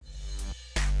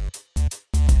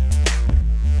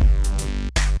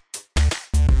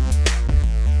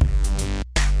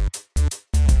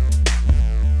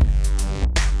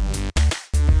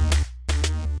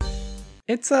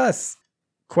It's us.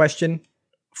 Question.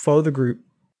 Foe the group.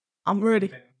 I'm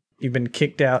ready. You've been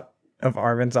kicked out of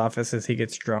Arvin's office as he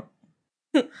gets drunk.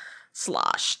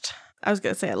 Sloshed. I was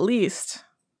going to say at least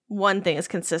one thing is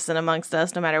consistent amongst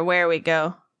us no matter where we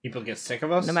go. People get sick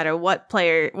of us? No matter what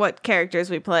characters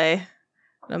we play,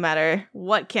 no matter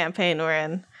what campaign we're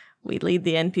in, we lead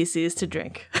the NPCs to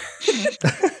drink.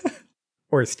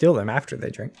 Or steal them after they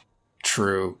drink.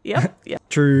 True. Yep.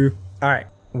 True. All right.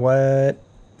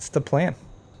 What's the plan?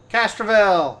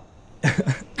 Castroville!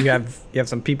 You have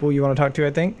some people you want to talk to,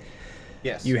 I think.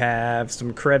 Yes. You have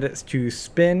some credits to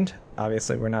spend.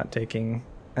 Obviously, we're not taking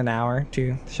an hour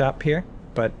to shop here,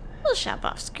 but We'll shop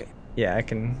off screen. yeah, I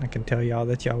can tell y'all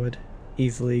that y'all would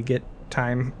easily get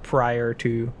time prior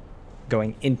to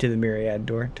going into the Myriad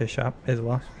door to shop as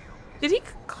well. Did he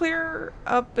clear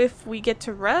up if we get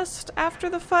to rest after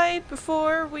the fight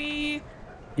before we...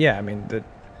 Yeah, I mean,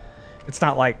 it's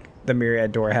not like the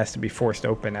Myriad door has to be forced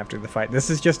open after the fight. This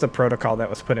is just a protocol that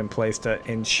was put in place to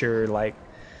ensure, like,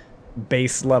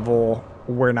 base level,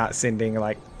 we're not sending,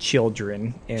 like,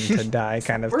 children in to die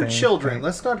kind of We're thing. children. Right.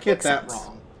 Let's not get that sense.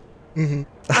 wrong.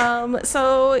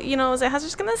 So,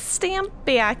 Zahazar's gonna stand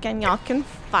back and y'all can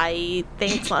fight.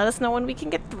 Thanks, let us know when we can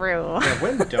get through. Yeah,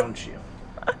 when don't you?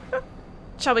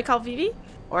 Shall we call Vivi?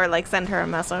 Or, like, send her a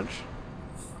message?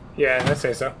 Yeah, I'd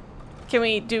say so. Do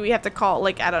we have to call,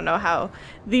 like, I don't know how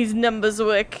these numbers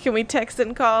work. Can we text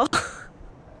and call?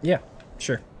 Yeah,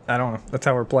 sure. I don't know. That's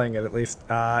how we're playing it, at least.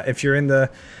 If you're in I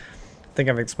think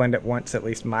I've explained it once, at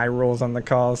least my rules on the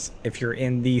calls. If you're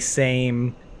in the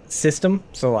same system,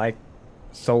 so like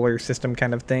solar system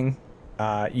kind of thing,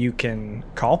 you can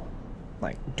call,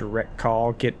 like direct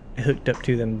call, get hooked up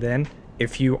to them then.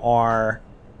 If you are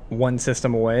one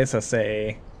system away, so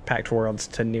say Pact Worlds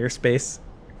to near space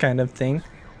kind of thing,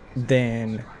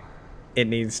 then it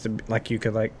needs to be, like, you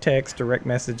could like text, direct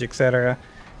message, etc.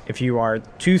 If you are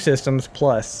two systems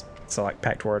plus, so like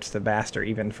Pact Worlds to Vast or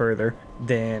even further,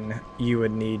 then you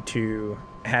would need to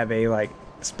have a like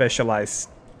specialized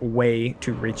way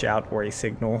to reach out or a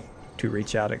signal to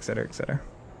reach out, etc., etc.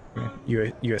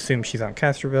 Yeah. You assume she's on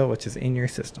Castroville, which is in your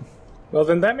system. Well,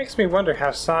 then that makes me wonder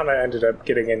how Sana ended up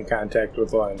getting in contact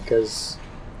with Len, because...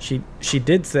 She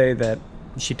did say that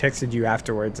she texted you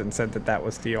afterwards and said that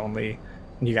was the only...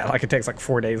 You got like a text like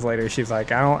 4 days later. She's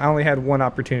like, I only had one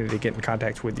opportunity to get in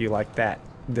contact with you like that,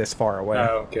 this far away.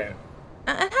 Oh, okay.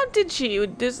 And how did she?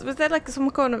 Was that like some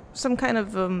kind of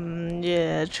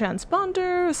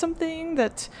transponder or something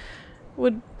that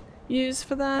would use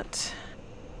for that?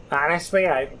 Honestly,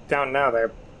 I don't know. There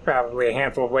are probably a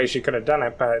handful of ways she could have done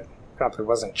it, but probably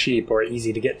wasn't cheap or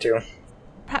easy to get to.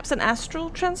 Perhaps an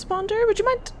astral transponder? Would you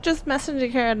mind just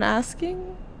messaging her and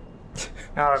asking?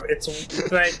 It's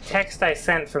the text I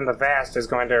sent from the Vast is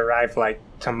going to arrive like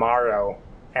tomorrow,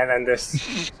 and then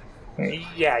this.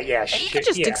 Yeah. You could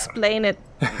just explain it.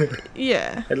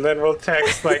 Yeah. And then we'll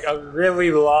text like a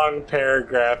really long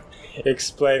paragraph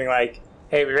explaining like,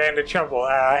 hey, we ran into trouble,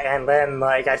 and then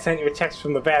like I sent you a text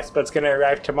from the Vast, but it's going to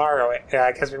arrive tomorrow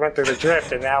because we went through the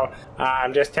drift, and now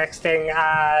I'm just texting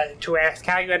to ask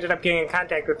how you ended up getting in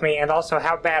contact with me, and also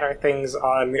how bad are things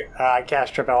on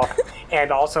Castroville,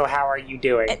 and also how are you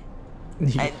doing?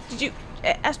 Did you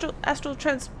astral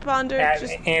transponder?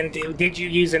 And did you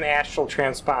use an astral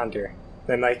transponder?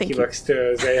 Then like Thank he you. looks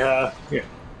to Zeha. Yeah,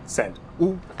 send.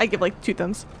 I give like 2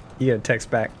 thumbs. You get a text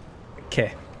back.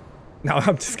 Okay. No,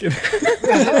 I'm just kidding.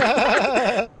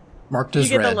 Marked You as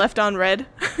get red. the left on red.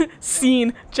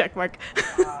 Scene. Check mark.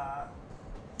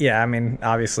 Yeah, I mean,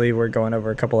 obviously we're going over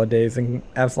a couple of days in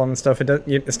Absalom and stuff.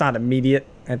 It's not immediate.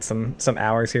 It's some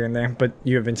hours here and there, but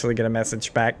you eventually get a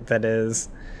message back that is,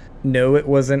 no, it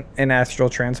wasn't an astral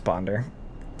transponder.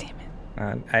 Damn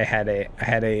it. I had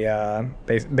a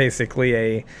basically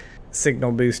a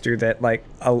signal booster that like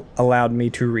allowed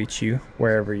me to reach you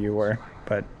wherever you were,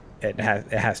 but it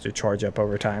has to charge up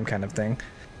over time, kind of thing.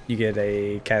 You get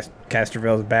a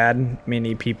Castroville's bad.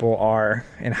 Many people are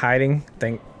in hiding.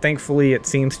 Thankfully, it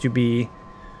seems to be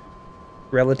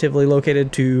relatively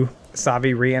located to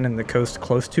Savi Rian and the coast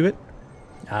close to it.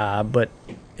 But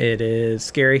it is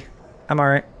scary. I'm all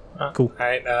right. Cool.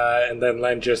 Alright, and then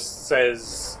Len just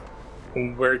says,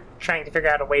 we're trying to figure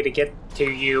out a way to get to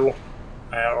you,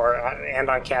 and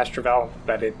on Castroville,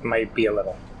 but it might be a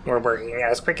little. We're working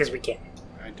as quick as we can.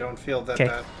 I don't feel that 'Kay.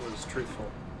 that was truthful.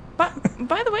 But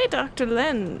by the way, Dr.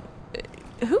 Len,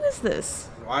 who is this?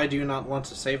 Why do you not want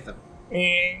to save them?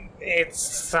 It's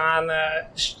Sana.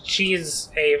 She's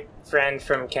a friend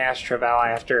from Castroville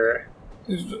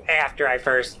after I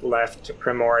first left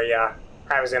Primoria.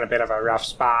 I was in a bit of a rough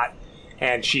spot,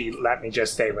 and she let me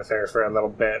just stay with her for a little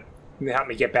bit, help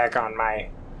me get back on my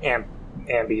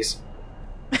ambies.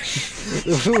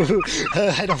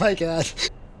 I don't like that.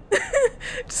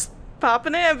 Just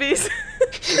popping ambies.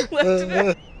 Left and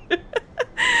right.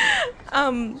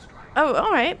 Oh,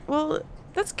 all right. Well,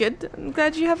 that's good. I'm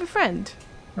glad you have a friend.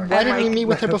 Why didn't you meet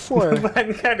with her before?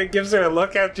 Len kind of gives her a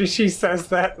look after she says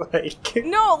that, like...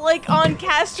 No, like on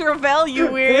Castrovel,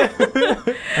 you weird.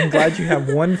 I'm glad you have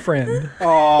one friend.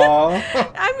 Aww.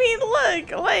 I mean,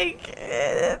 look, like,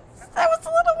 I was a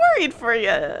little worried for you.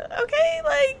 Okay,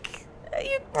 like,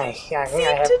 you I seem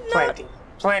have to not.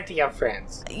 plenty of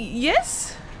friends.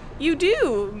 Yes, you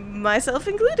do, myself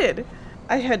included.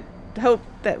 I had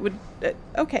hoped that would.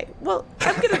 Okay, well,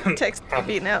 I'm gonna text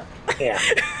Vivi now. Yeah.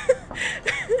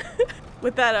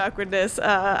 With that awkwardness,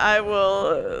 I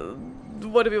will.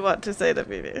 What do we want to say to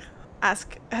Vivi?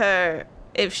 Ask her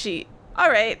if she.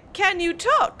 All right, can you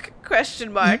talk?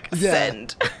 Question mark. Yeah.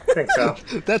 Send. I think so.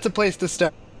 That's a place to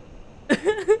start.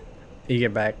 You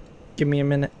get back. Give me a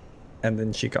minute. And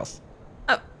then she calls.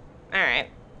 Oh, all right.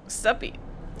 Suppy.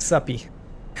 Suppy.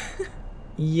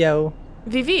 Yo.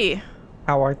 Vivi,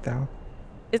 How art thou?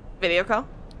 is video call?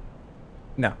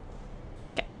 No.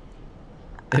 Okay.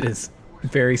 It is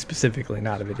very specifically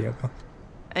not a video call.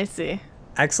 I see.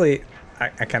 Actually, I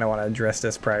kind of want to address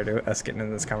this prior to us getting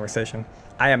into this conversation.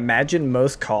 I imagine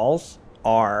most calls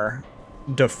are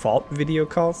default video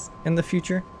calls in the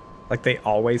future. Like, they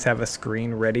always have a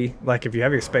screen ready. Like, if you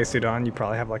have your spacesuit on, you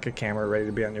probably have, like, a camera ready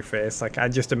to be on your face. Like, I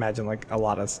just imagine, like, a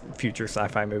lot of future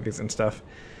sci-fi movies and stuff.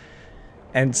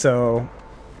 And so,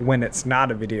 when it's not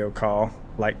a video call,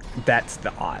 like, that's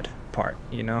the odd part,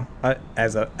 you know?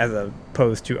 As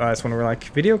opposed to us, when we're like,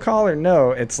 video call or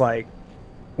no, it's like,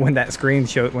 when that screen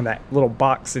shows, when that little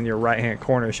box in your right-hand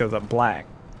corner shows up black,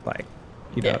 like,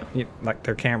 you know, like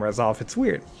their camera's off, it's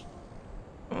weird.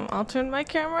 I'll turn my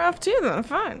camera off too then,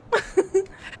 fine.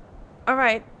 All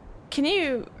right.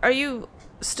 Are you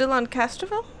still on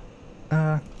Castrovel?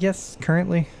 Yes,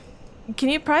 currently. Can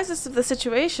you apprise us of the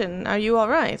situation? Are you all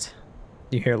right?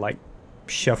 You hear, like,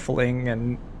 shuffling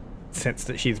and sense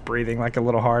that she's breathing, like, a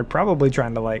little hard, probably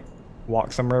trying to, like,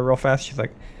 walk somewhere real fast. She's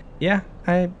like, yeah,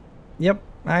 yep,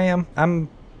 I am. I'm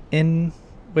in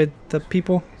with the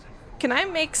people. Can I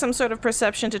make some sort of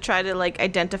perception to try to, like,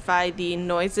 identify the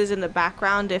noises in the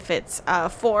background? If it's a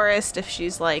forest, if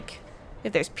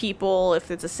there's people,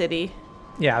 if it's a city?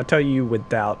 Yeah, I'll tell you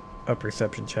without a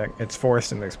perception check. It's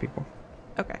forest and there's people.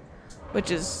 Okay.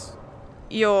 Which is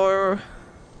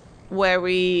where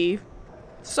we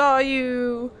saw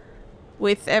you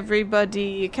with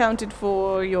everybody accounted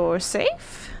for. You're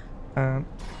safe?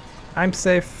 I'm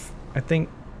safe. I think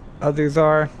others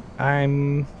are.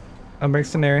 I'm a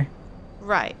mercenary.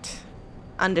 Right.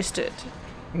 Understood.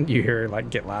 You hear her,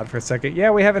 like, get loud for a second. Yeah,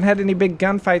 we haven't had any big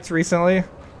gunfights recently.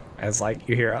 As, like,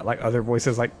 you hear, like, other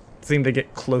voices, like, seem to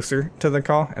get closer to the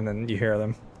call, and then you hear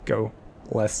them go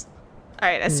less. All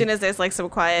right, as soon as there's, like, some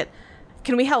quiet,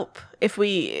 can we help?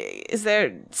 Is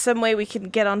there some way we can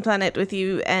get on planet with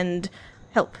you and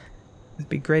help? It'd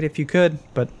be great if you could,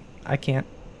 but I can't.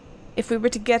 If we were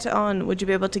to get on, would you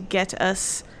be able to get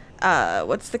us,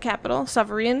 what's the capital?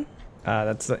 Sovereign?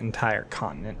 That's the entire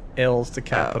continent. L's the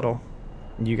capital.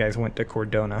 You guys went to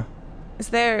Cordona. Is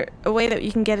there a way that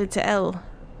you can get it to L?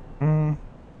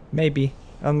 Maybe.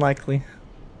 Unlikely.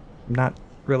 Not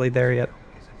really there yet.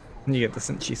 And you get the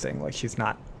sense she's saying, like, she's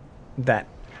not that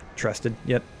trusted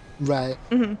yet. Right.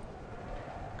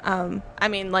 I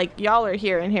mean, like, y'all are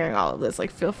here and hearing all of this. Like,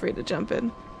 feel free to jump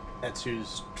in.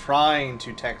 Tetsu's trying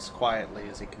to text quietly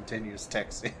as he continues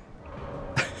texting.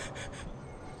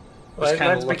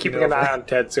 Let's be keeping an eye on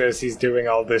Tetsu as he's doing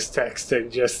all this texting,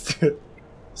 just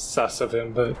sus of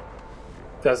him, but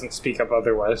doesn't speak up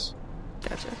otherwise.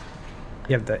 Gotcha.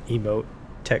 You have the emote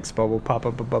text bubble pop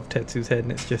up above Tetsu's head,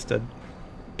 and it's just a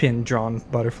pin-drawn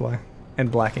butterfly and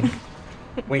black ink.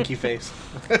 Winky face.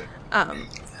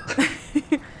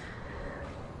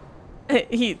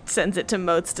 He sends it to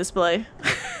Moat's display.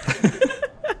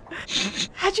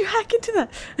 How'd you hack into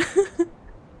that?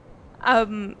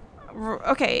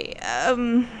 Okay,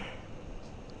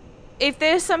 if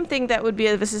there's something that would be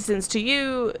of assistance to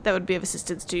you, that would be of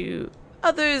assistance to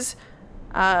others,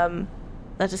 let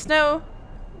us know.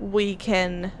 We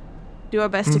can do our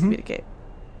best to communicate.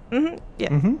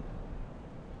 Yeah.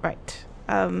 Right.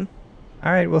 All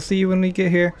right, we'll see you when we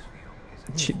get here.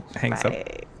 She hangs up.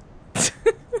 Bye.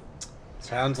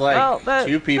 Sounds like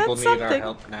two people that's need our something.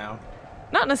 help now.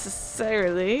 Not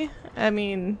necessarily. I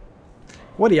mean,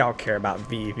 What do y'all care about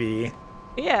VV?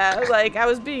 yeah, like, I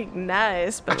was being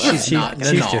nice, but She's like, not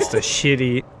She's Nanal. just a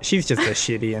shitty. She's just a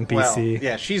shitty NPC. Well,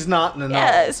 yeah, she's not Nanal.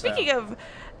 yeah, speaking of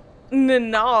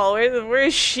Nanal, where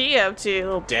is she up to,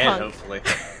 little dead, punk? hopefully.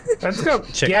 Let's go.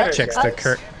 Checks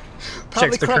the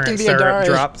Probably current correcting the syrup Andari.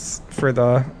 drops for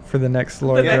the next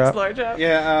lore The next drop. lore drop.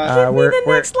 Yeah, Give me the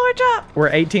next lore drop. We're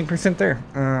 18% there.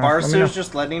 Let me know. Barsto's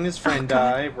just letting his friend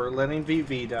die. We're letting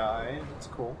VV die. It's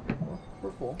cool.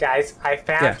 We're cool. Guys, I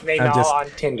found Yeah, Reynal just- on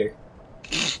Tinder.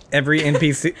 every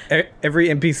NPC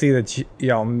that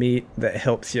y'all meet that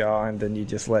helps y'all, and then you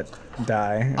just let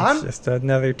die. It's just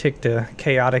another tick to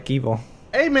chaotic evil.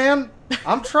 Hey, man,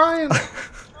 I'm trying.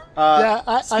 Yeah,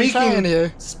 I'm trying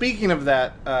here. Speaking of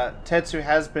that, Tetsu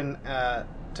has been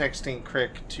texting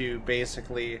Crick to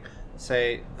basically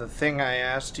say, the thing I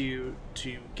asked you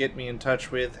to get me in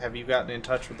touch with, have you gotten in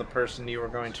touch with the person you were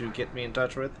going to get me in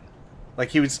touch with? Like,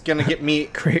 he was going to get me...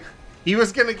 Crick. He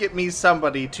was going to get me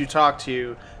somebody to talk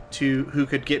to who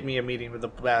could get me a meeting with the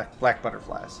black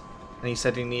butterflies. And he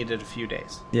said he needed a few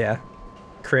days. Yeah.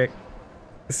 Crick.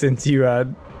 Since you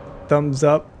thumbs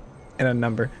up and a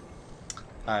number.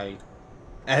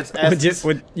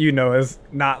 What you know is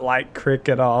not like Crick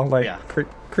at all. Like, Yeah.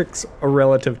 Crick's a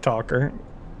relative talker.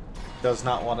 Does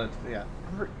not want to... Yeah.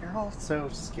 You're all so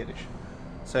skittish.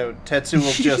 So Tetsu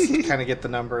will just kind of get the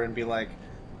number and be like,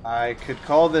 I could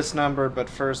call this number, but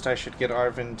first I should get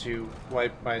Arvin to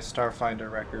wipe my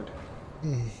Starfinder record.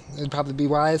 It'd probably be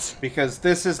wise. Because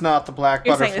this is not the black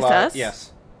You're saying butterfly. this to us?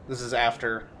 Yes. This is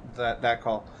after that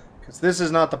call. Because this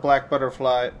is not the black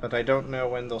butterfly, but I don't know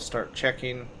when they'll start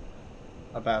checking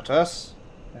about us.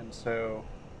 And so...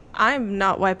 I'm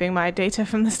not wiping my data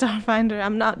from the Starfinder.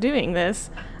 I'm not doing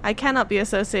this. I cannot be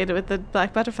associated with the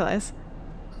black butterflies.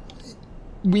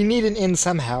 We need an in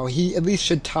somehow. He at least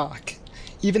should talk.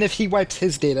 Even if he wipes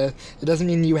his data, it doesn't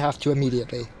mean you have to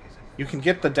immediately. You can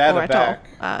get the Or data at back.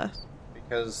 all.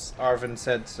 Because Arvin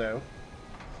said so.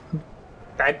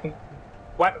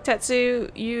 What? Tetsu,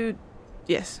 you...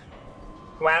 Yes.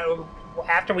 Well,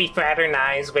 after we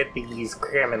fraternize with these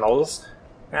criminals,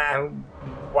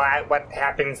 what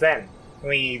happens then?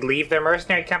 We leave their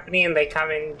mercenary company and they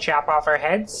come and chop off our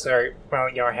heads? Or, well,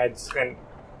 your heads and...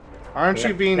 Aren't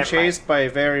you being Never mind. chased by a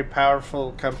very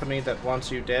powerful company that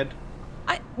wants you dead?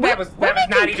 That was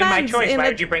not even my choice. Why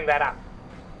did you bring that up?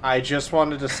 I just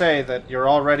wanted to say that you're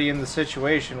already in the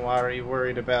situation. Why are you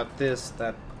worried about this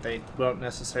that they won't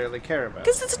necessarily care about?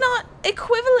 Because it's not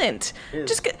equivalent. It is.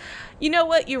 Just, you know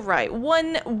what? You're right.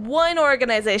 One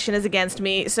organization is against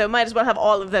me, so might as well have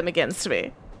all of them against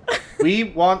me. We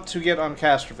want to get on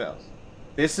Castrovel.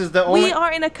 This is the only... We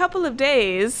are in a couple of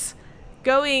days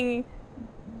going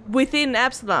within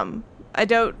Absalom. I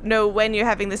don't know when you're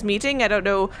having this meeting. I don't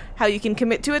know how you can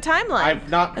commit to a timeline. I'm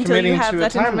not until committing you have to a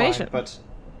that timeline, information. but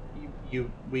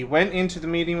we went into the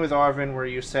meeting with Arvin where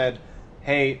you said,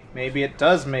 hey, maybe it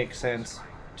does make sense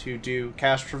to do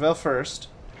Castrovel first.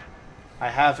 I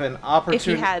have an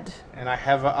opportunity... If you had... And I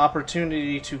have an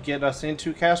opportunity to get us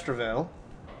into Castrovel.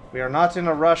 We are not in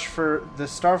a rush for the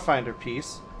Starfinder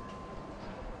piece.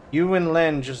 You and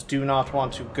Len just do not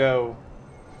want to go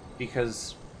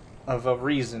because of a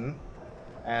reason.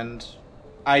 And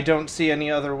I don't see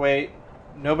any other way.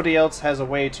 Nobody else has a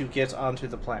way to get onto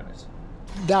the planet.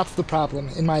 That's the problem,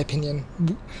 in my opinion.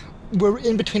 We're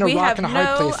in between a We rock have and a hard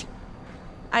no place.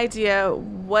 idea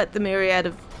what the myriad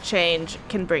of change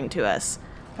can bring to us.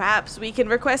 Perhaps we can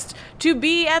request to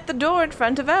be at the door in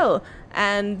front of El,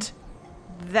 and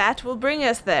that will bring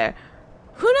us there.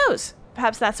 Who knows?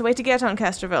 Perhaps that's the way to get on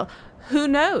Castrovel. Who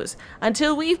knows?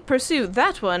 Until we pursue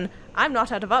that one, I'm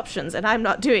not out of options, and I'm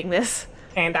not doing this.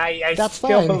 And I That's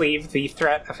still fine. believe the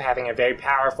threat of having a very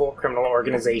powerful criminal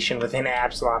organization within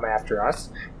Absalom after us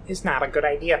is not a good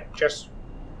idea, just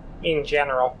in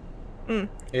general.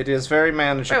 It is very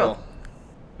manageable. Oh.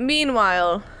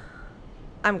 Meanwhile,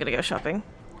 I'm gonna go shopping.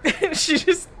 She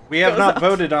just We have goes not off.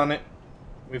 voted on it.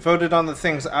 We voted on the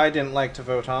things I didn't like to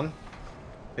vote on.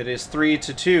 It is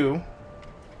 3-2.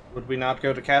 Would we not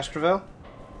go to Castrovel?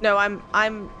 No,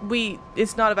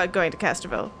 it's not about going to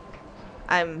Castrovel.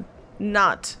 I'm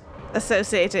not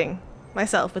associating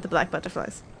myself with the black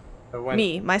butterflies. But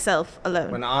when, Myself,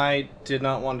 alone. When I did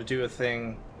not want to do a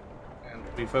thing, and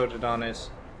we voted on it,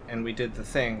 and we did the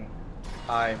thing,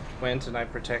 I went and I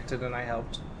protected and I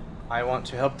helped. I want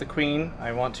to help the Queen.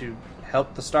 I want to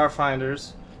help the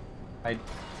Starfinders.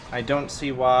 I don't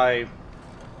see why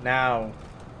now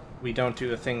we don't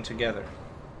do a thing together.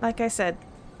 Like I said,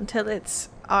 until it's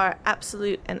our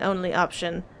absolute and only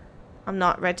option, I'm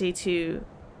not ready to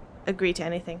agree to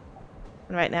anything.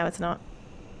 And right now it's not.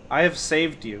 I have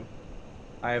saved you.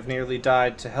 I have nearly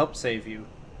died to help save you.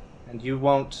 And you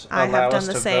won't I allow have us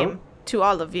done to the same vote? to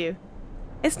all of you.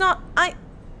 It's not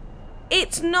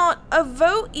a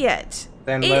vote yet.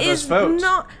 Then It let us is vote.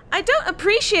 not. I don't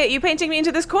appreciate you painting me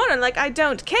into this corner like I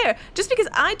don't care. Just because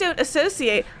I don't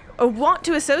associate or want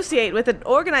to associate with an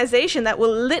organization that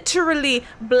will literally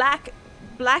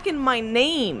blacken my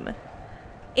name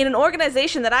in an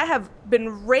organization that I have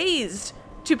been raised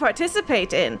to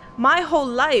participate in. My whole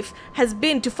life has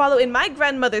been to follow in my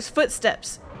grandmother's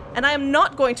footsteps, and I am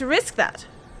not going to risk that.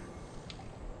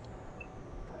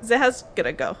 Zeha's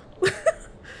gonna go.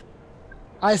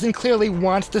 Aizen clearly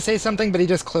wants to say something, but he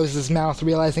just closes his mouth,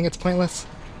 realizing it's pointless.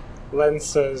 Len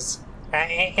says,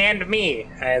 and me.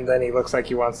 And then he looks like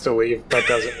he wants to leave, but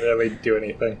doesn't really do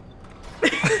anything.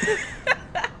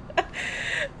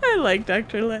 I like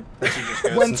Dr. Len. She just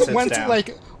goes and sits down.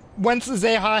 Once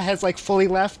Zeha has fully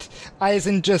left,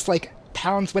 Aizen just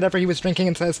pounds whatever he was drinking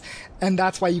and says, "And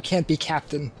that's why you can't be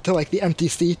captain," to the empty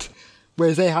seat where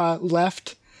Zeha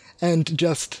left, and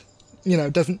just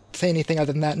doesn't say anything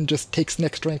other than that, and just takes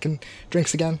Nick's drink and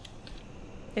drinks again.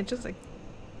 Interesting.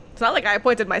 It's not like I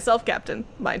appointed myself captain,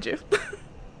 mind you.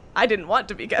 I didn't want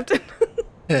to be captain.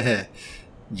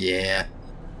 Yeah.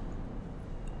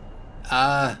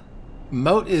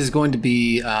 Moat is going to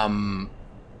be,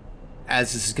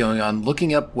 as this is going on,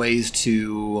 looking up ways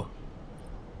to,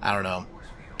 I don't know,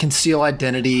 conceal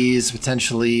identities,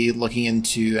 potentially looking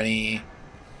into any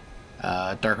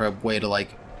dark web way to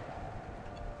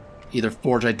either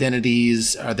forge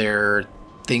identities. Are there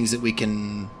things that we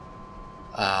can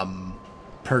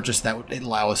purchase that would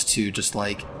allow us to just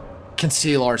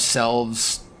conceal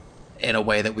ourselves in a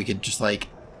way that we could just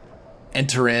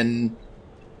enter in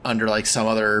under some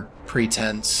other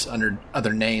pretense, under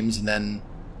other names, and then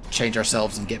change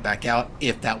ourselves and get back out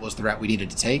if that was the route we needed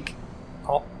to take?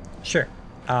 Oh, Sure.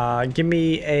 Give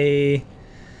me a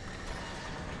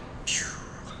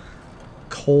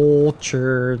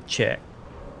culture check.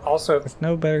 also, There's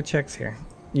no better checks here.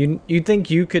 You think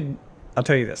you could? I'll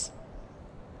tell you this.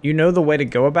 You know the way to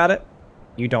go about it.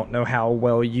 You don't know how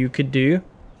well you could do,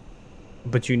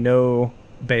 but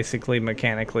basically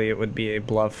mechanically it would be a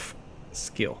bluff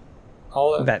skill.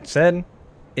 That said,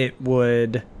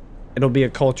 it'll be a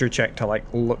culture check to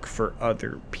look for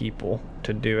other people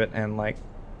to do it, and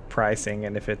pricing,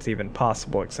 and if it's even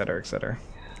possible, etc., etc.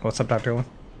 What's up, Dr. Lin?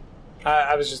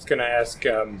 I was just gonna ask,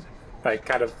 kind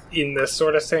of in this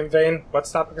sort of same vein, what's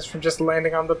stopping us from just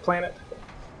landing on the planet?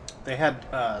 They had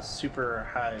a super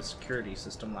high security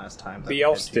system last time. The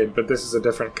elves did, but this is a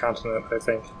different continent, I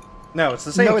think. No, it's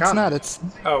the same No, it's continent. not. It's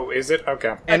Oh, is it?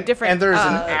 Okay. And, different, and there's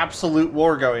an absolute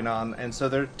war going on, and so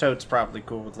they're totes probably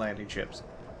cool with landing ships.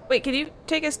 Wait, can you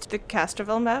take us to the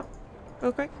Casterville map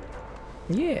real quick?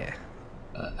 Yeah.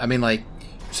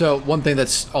 So one thing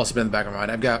that's also been in the back of my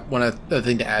mind, I've got one other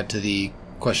thing to add to the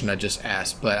question I just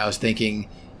asked, but I was thinking,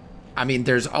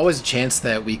 there's always a chance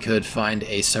that we could find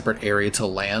a separate area to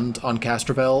land on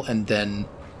Castrovel and then,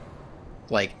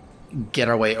 get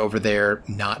our way over there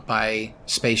not by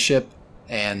spaceship,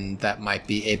 and that might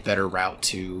be a better route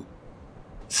to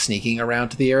sneaking around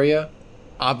to the area.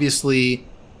 Obviously,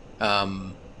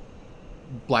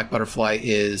 Black Butterfly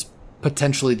is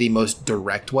potentially the most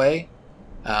direct way.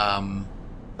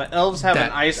 But elves have an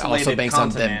That isolated also banks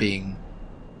continent, on them being...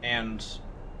 and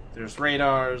there's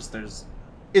radars.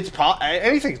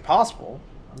 Anything's possible.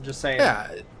 I'm just saying.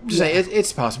 Yeah, just saying,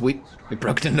 it's possible. We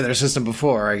broke into their system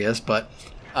before, I guess, but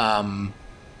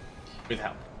With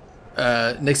help.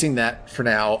 nixing that for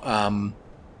now.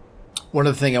 One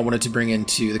other thing I wanted to bring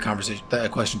into the conversation, the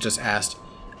question just asked,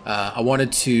 I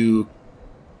wanted to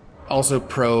also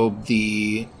probe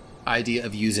the idea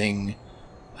of using,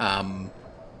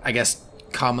 I guess,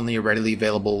 commonly or readily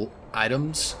available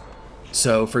items.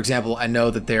 So, for example, I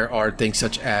know that there are things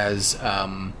such as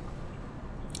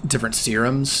different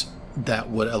serums that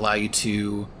would allow you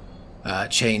to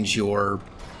change your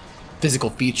physical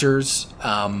features.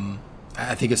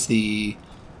 I think it's the...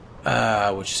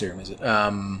 which serum is it?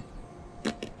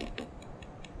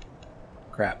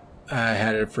 Crap. I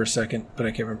had it for a second, but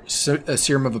I can't remember. A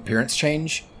serum of appearance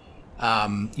change.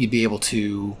 You'd be able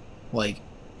to,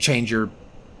 change your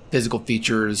physical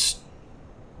features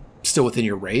still within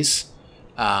your race.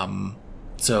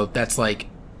 So that's,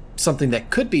 something that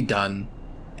could be done,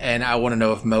 and I want to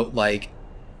know if Moat,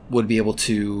 would be able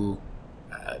to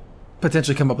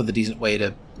potentially come up with a decent way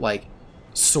to,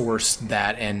 source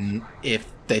that, and if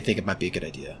they think it might be a good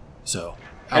idea. So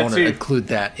I want to include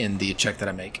that in the check that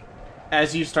I make.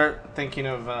 As you start thinking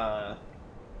of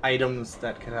items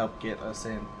that could help get us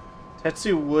in,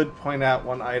 Tetsu would point out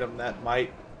one item that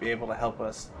might be able to help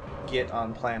us get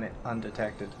on planet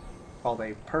undetected, called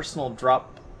a personal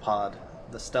drop pod,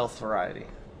 the stealth variety.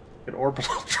 An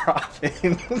orbital drop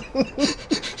in.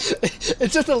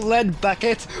 It's just a lead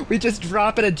bucket. We just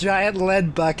drop in a giant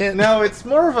lead bucket. No, it's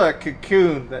more of a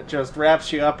cocoon that just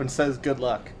wraps you up and says good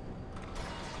luck.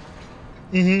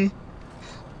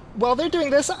 While they're doing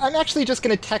this, I'm actually just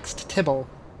gonna text Tibble.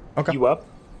 Okay. You up?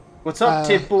 What's up,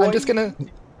 tip boy? I'm just gonna,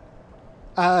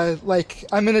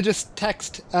 I'm gonna just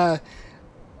text,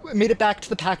 made it back to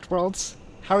the Pact Worlds.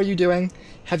 How are you doing?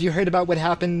 Have you heard about what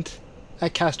happened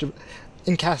at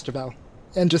in Castrovel?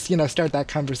 And just, start that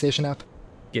conversation up.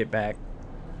 Get back.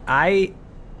 I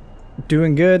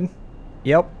doing good.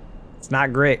 Yep. It's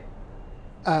not great.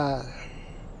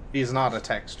 He's not a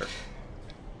texter.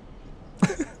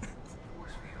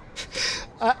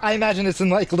 I imagine it's in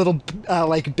like little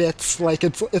bits, like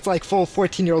it's like full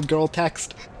 14-year-old girl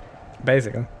text.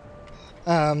 Basically.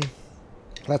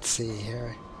 Let's see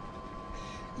here.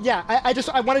 Yeah,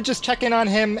 I want to just check in on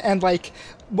him and like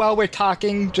while we're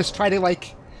talking, just try to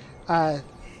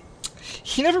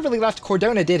he never really left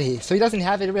Cordona, did he? So he doesn't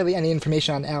have really any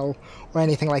information on Elle or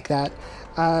anything like that.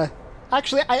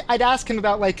 Actually, I'd ask him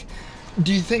about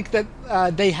do you think that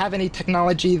they have any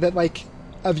technology that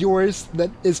of yours that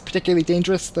is particularly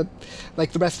dangerous that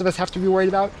the rest of us have to be worried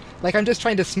about? I'm just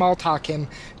trying to small talk him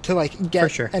to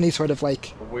get any sort of The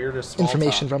weirdest small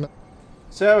information talk. from it.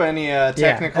 So, any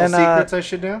technical secrets I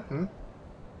should know?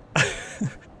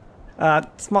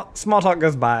 Small talk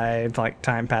goes by,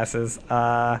 time passes.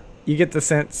 You get the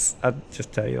sense, I'll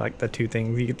just tell you the two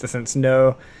things. You get the sense,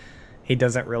 no, he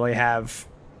doesn't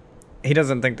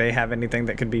think they have anything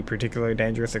that could be particularly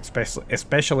dangerous,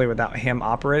 especially without him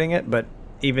operating it. But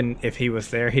even if he was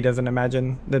there, he doesn't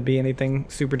imagine there'd be anything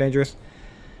super dangerous.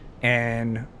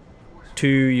 And two,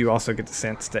 you also get the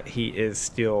sense that he is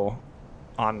still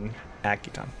on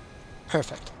Akutan.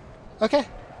 Perfect. Okay.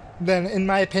 Then, in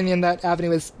my opinion, that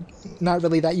avenue is not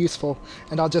really that useful.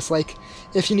 And I'll just,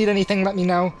 if you need anything, let me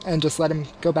know, and just let him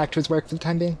go back to his work for the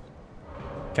time being.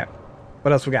 Okay.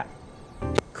 What else we got?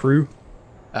 Crew?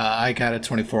 I got a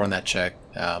 24 on that check,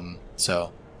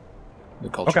 so the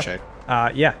culture check.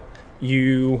 Yeah.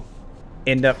 You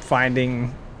end up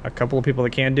finding a couple of people that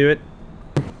can do it.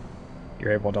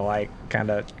 You're able to,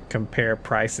 kind of compare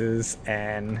prices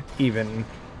and even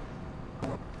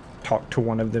talk to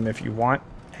one of them if you want.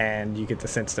 And you get the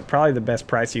sense that probably the best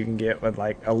price you can get with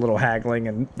a little haggling,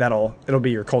 and it'll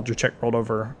be your culture check rolled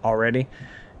over already,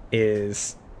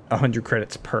 is 100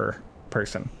 credits per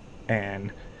person.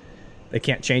 And they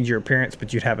can't change your appearance,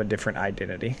 but you'd have a different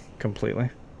identity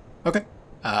completely. Okay.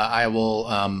 I will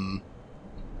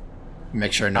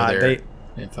make sure I know their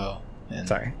info. And...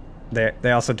 Sorry.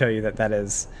 They also tell you that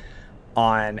is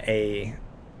on a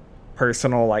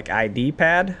personal ID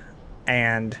pad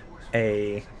and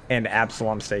an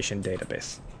Absalom Station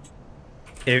database.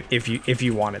 If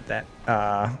you wanted that,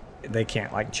 they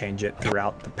can't change it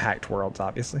throughout the Pact Worlds,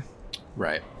 obviously.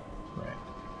 Right.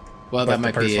 Well, but that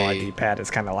might the personal be ID pad is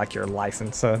kind of like your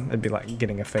license, so it'd be like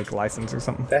getting a fake license or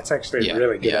something. That's actually a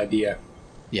really good idea.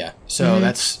 Yeah. So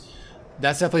that's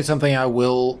definitely something I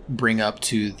will bring up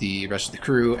to the rest of the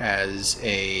crew as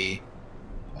a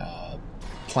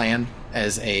plan,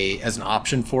 as an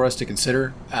option for us to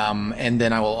consider, and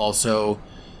then I will also,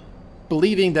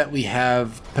 believing that we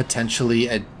have potentially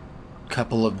a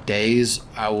couple of days,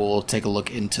 I will take a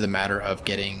look into the matter of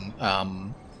getting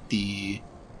the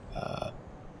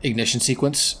ignition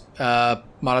sequence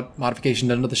modification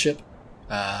done to the ship,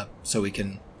 so we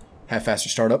can have faster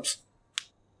startups.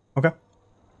 Okay.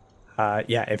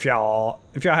 Yeah, if y'all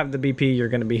have the BP, you're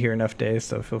going to be here enough days,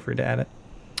 so feel free to add it.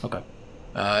 Okay.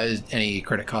 Is any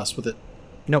credit cost with it?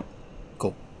 Nope.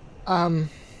 Cool.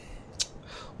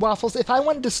 Waffles, if I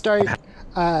wanted to start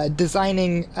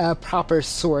designing a proper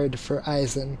sword for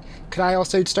Eisen, could I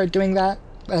also start doing that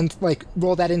and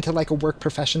roll that into a work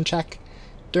profession check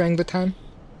during the time?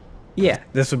 Yeah,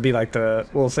 this would be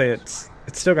we'll say it's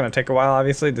still going to take a while,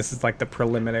 obviously. This is the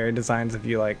preliminary designs of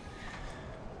you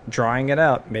drawing it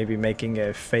out, maybe making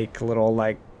a fake little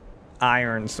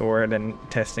iron sword and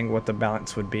testing what the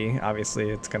balance would be. Obviously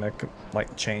it's going to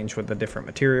change with the different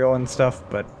material and stuff,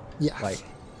 but yes.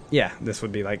 This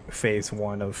would be phase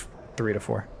 1 of 3 to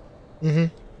 4.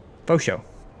 Faux show.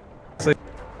 So,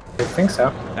 I think so.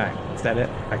 alright, is that it?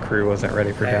 My crew wasn't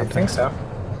ready for I downtime. think so.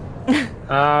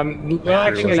 Well,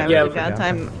 actually, I would yeah. do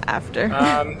downtime after.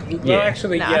 Well,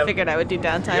 actually, no, yeah. I figured I would do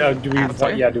downtime Do we?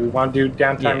 after. Do we want to do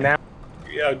downtime Yeah. now?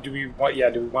 Do we want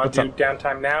What's to do up?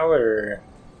 downtime now, or?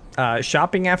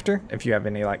 Shopping after, if you have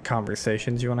any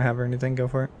conversations you want to have or anything, go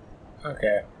for it.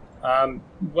 Okay.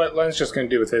 What Len's just going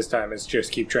to do with his time is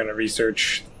just keep trying to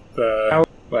research the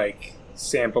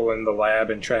sample in the lab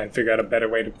and try and figure out a better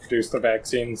way to produce the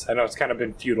vaccines. I know it's kind of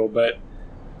been futile, but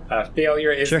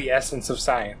failure is Sure. the essence of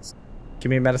science. Give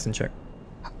me a medicine check.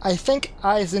 I think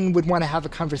Aizen would want to have a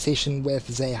conversation with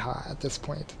Zeha at this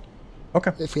point.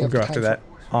 Okay. If we we'll have go time after for- that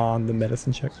on the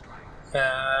medicine check.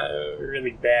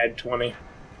 Really bad 20.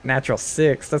 Natural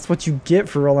 6. That's what you get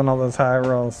for rolling all those high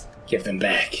rolls. Give them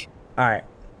back. All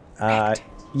right.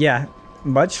 Yeah.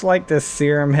 Much like this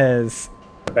serum has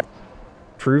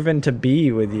proven to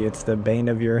be with you, it's the bane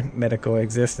of your medical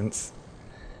existence.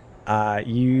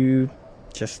 You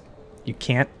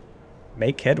can't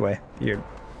make headway. You're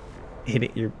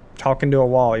talking to a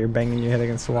wall. You're banging your head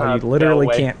against the wall. You literally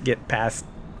Bellway. can't get past.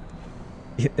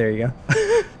 There you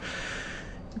go.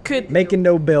 Could Making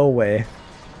no bellway.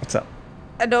 What's up?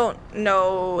 I don't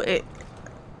know it.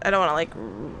 I don't want to like.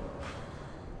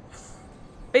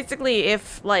 Basically,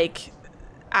 if like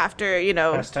after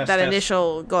Test, that test.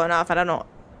 initial going off, I don't know.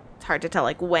 It's hard to tell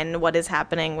like what is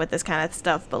happening with this kind of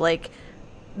stuff, but like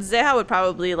Zeha would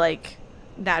probably like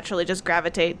naturally just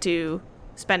gravitate to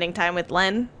spending time with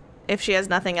Len if she has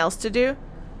nothing else to do.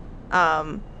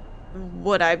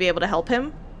 Would I be able to help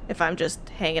him if I'm just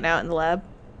hanging out in the lab?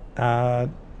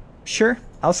 Sure.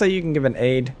 I'll say you can give an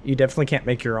aid. You definitely can't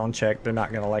make your own check. They're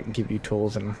not gonna like give you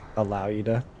tools and allow you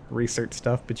to research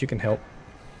stuff, but you can help.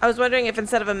 I was wondering if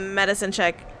instead of a medicine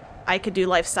check, I could do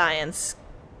life science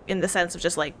in the sense of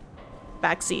just like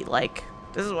backseat, like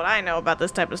this is what I know about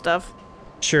this type of stuff.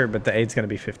 Sure, but the aid's gonna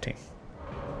be 15.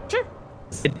 Sure.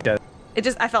 It does.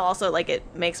 I felt also like it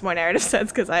makes more narrative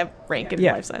sense because I have rank in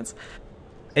Yeah. life science.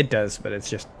 It does, but it's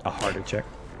just a harder check.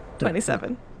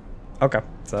 27. Okay,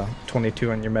 so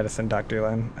 22 on your medicine, Dr.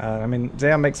 Len. I mean,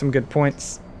 Zeha makes some good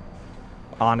points.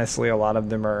 Honestly, a lot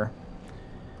of them are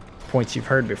points you've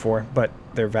heard before, but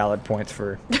they're valid points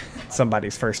for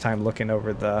somebody's first time looking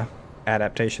over the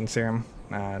adaptation serum.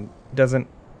 Doesn't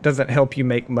help you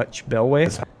make much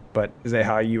bellways, but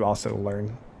Zeha, you also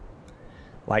learn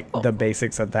like the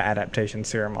basics of the adaptation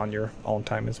serum on your own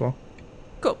time as well.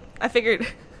 Cool. I figured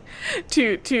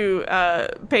to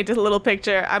paint a little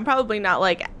picture, I'm probably not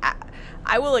like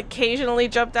I will occasionally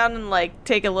jump down and like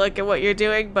take a look at what you're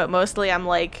doing, but mostly I'm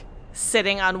like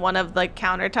sitting on one of the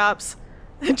countertops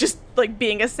just like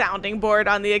being a sounding board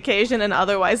on the occasion and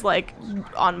otherwise like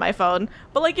on my phone.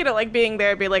 But like like being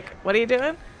there, be like, what are you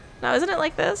doing? No, isn't it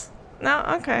like this? No,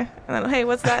 okay. And then, hey,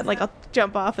 what's that? Like I'll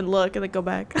jump off and look and then go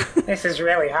back. This is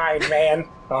really hard, man.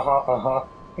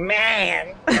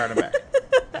 Man!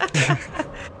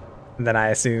 And then I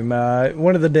assume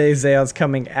one of the days Zeha's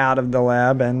coming out of the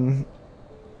lab and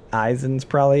Aizen's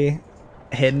probably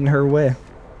heading her way.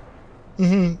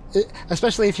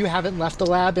 Especially if you haven't left the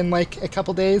lab in like a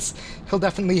couple days, he'll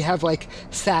definitely have like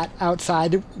sat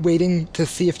outside waiting to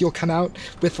see if you'll come out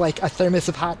with like a thermos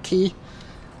of hot tea.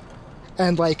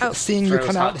 And like seeing you Throws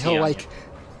come hot out, tea he'll on like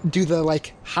do the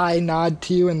like high nod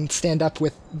to you and stand up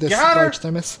with this Got her! large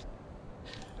thermos.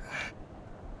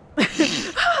 My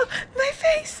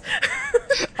face.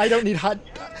 I don't need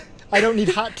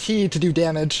hot tea to do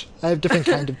damage. I have different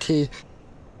kind of tea.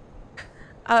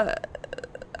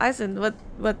 Aizen,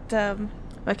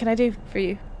 what can I do for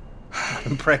you?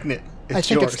 I'm pregnant. It's I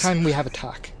think yours. it's time we have a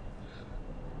talk.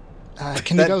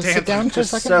 Can you go sit down for a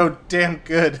just second? so damn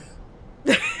good.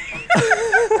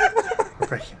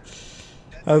 Pregnant.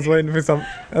 I was waiting for something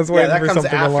that comes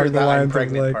something after along the the I'm lines of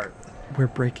pregnant like, part. we're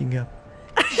breaking up.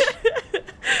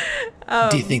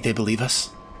 Do you think they believe us?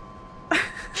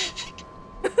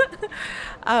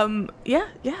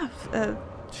 Yeah,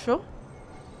 sure.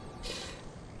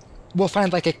 We'll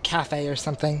find like a cafe or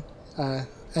something,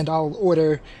 and I'll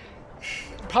order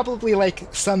probably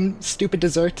like some stupid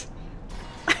dessert.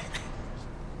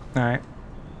 All right.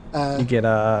 You get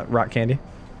rock candy.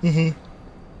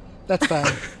 That's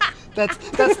fine. That's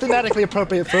thematically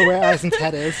appropriate for where Aizen's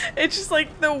head is. It's just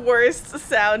like the worst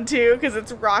sound too, because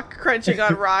it's rock crunching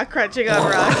on rock, crunching on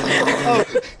rock.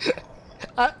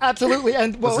 Oh, absolutely.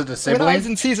 And well, it a when sibling?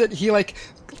 Aizen sees it, he like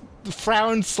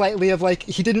frowns slightly of like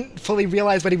he didn't fully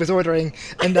realize what he was ordering,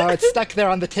 and now it's stuck there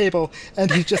on the table,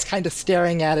 and he's just kind of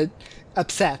staring at it,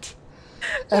 upset.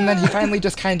 And then he finally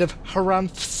just kind of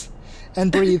harumphs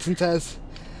and breathes and says,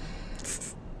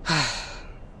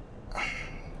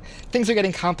 "Things are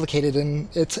getting complicated, and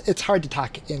it's hard to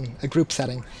talk in a group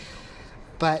setting.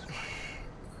 But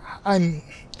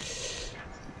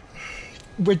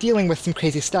we're dealing with some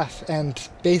crazy stuff, and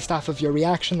based off of your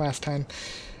reaction last time,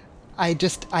 I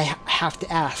have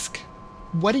to ask,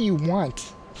 what do you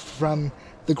want from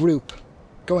the group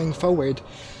going forward?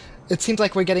 It seems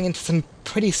like we're getting into some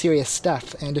pretty serious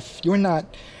stuff, and if you're not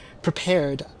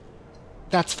prepared,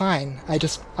 that's fine.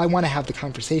 I want to have the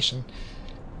conversation.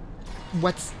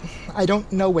 I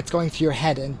don't know what's going through your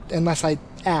head, and unless I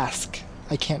ask,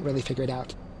 I can't really figure it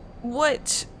out."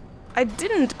 What I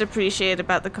didn't appreciate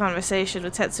about the conversation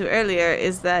with Tetsu earlier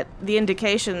is that the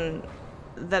indication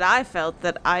that I felt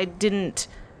that I didn't...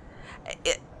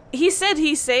 He said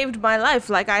he saved my life,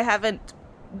 like I haven't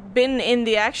been in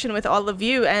the action with all of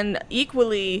you and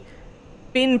equally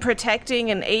been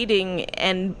protecting and aiding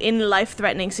and in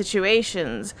life-threatening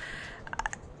situations.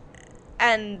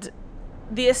 And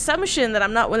the assumption that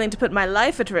I'm not willing to put my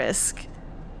life at risk,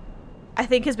 I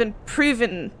think, has been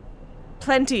proven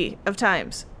plenty of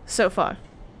times so far.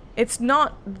 It's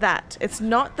not that. It's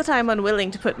not that I'm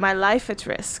unwilling to put my life at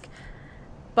risk.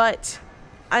 But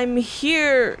I'm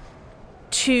here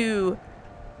to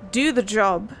do the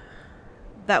job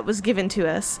that was given to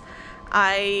us.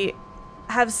 I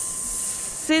have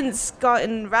since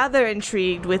gotten rather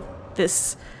intrigued with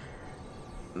this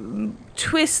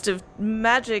twist of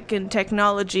magic and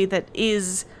technology that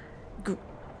is...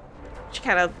 She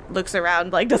kind of looks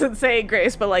around, like, doesn't say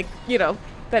Grace, but, like, you know,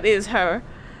 that is her.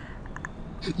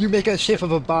 You make a shape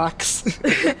of a box.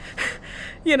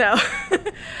 You know.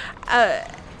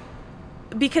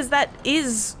 Because that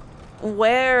is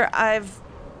where I've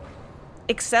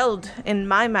excelled in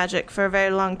my magic for a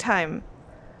very long time.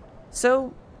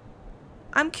 So,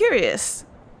 I'm curious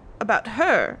about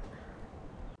her.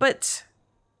 But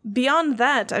beyond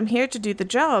that, I'm here to do the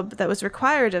job that was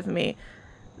required of me.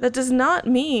 That does not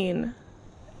mean,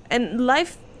 and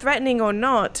life-threatening or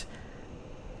not,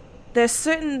 there's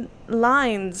certain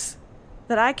lines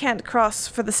that I can't cross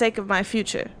for the sake of my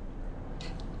future.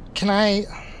 Can I,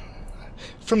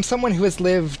 from someone who has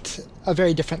lived a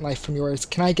very different life from yours,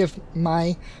 can I give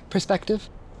my perspective?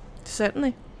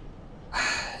 Certainly.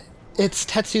 It's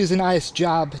Tetsu's and I's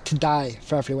job to die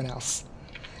for everyone else.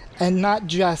 And not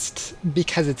just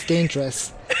because it's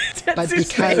dangerous, but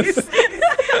because...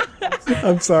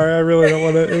 I'm sorry, I really don't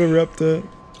want to interrupt it.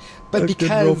 But because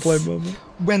roleplay moment.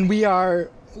 When we are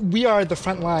the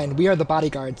front line, we are the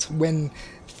bodyguards. When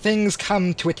things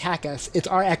come to attack us, it's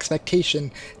our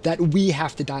expectation that we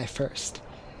have to die first.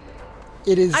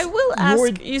 It is. I will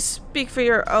ask you speak for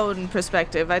your own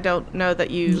perspective. I don't know that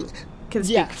you can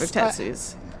speak for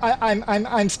Tetsu's.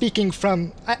 I'm speaking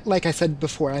from, like I said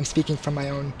before, I'm speaking from my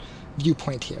own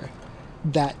viewpoint here.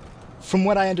 That, from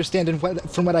what I understand and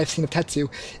from what I've seen of Tetsu,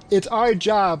 it's our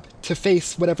job to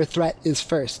face whatever threat is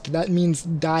first. That means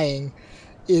dying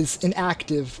is an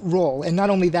active role. And not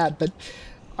only that, but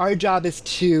our job is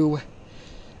to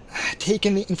take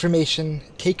in the information,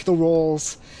 take the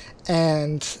roles,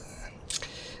 and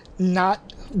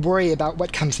not worry about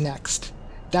what comes next.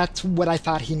 That's what I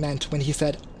thought he meant when he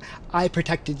said, I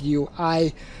protected you,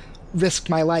 I risked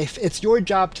my life. It's your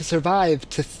job to survive,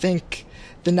 to think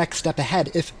the next step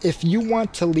ahead. If you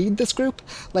want to lead this group,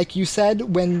 like you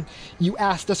said when you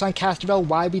asked us on Castrovel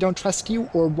why we don't trust you,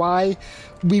 or why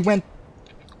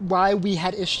we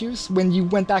had issues when you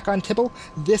went back on Tibble,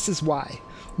 this is why.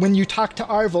 When you talked to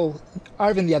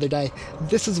Arvin the other day,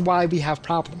 this is why we have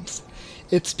problems.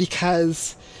 It's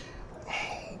because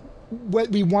what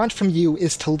we want from you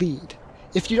is to lead.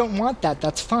 If you don't want that,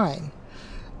 that's fine.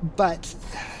 But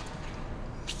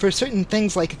for certain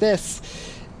things like this,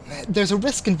 there's a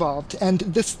risk involved, and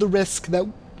this is the risk that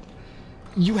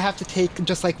you have to take,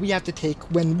 just like we have to take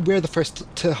when we're the first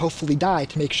to hopefully die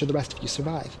to make sure the rest of you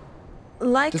survive.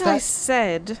 Like I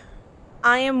said,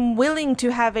 I am willing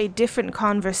to have a different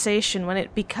conversation when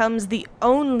it becomes the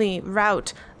only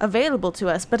route available to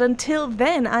us, but until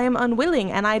then I am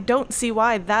unwilling, and I don't see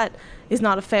why that is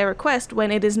not a fair request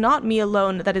when it is not me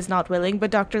alone that is not willing,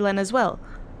 but Dr. Len as well.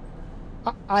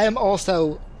 I am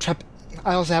also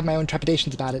I also have my own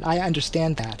trepidations about it. I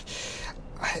understand that.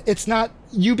 It's not,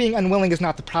 you being unwilling is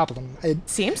not the problem. It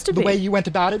seems to be. The way you went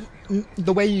about it,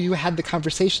 the way you had the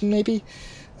conversation maybe,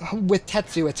 with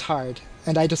Tetsu it's hard.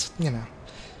 And I just,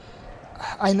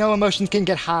 I know emotions can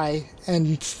get high,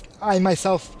 and I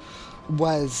myself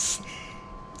was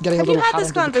getting a little hot. Have you had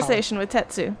this conversation with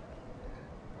Tetsu?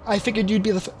 I figured you'd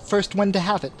be the first one to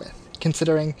have it with,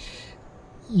 considering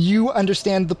you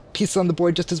understand the pieces on the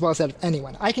board just as well as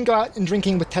anyone. I can go out and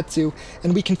drinking with Tetsu,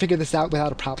 and we can figure this out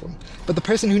without a problem. But the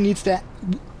person who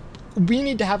we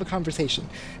need to have a conversation,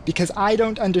 because I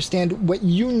don't understand what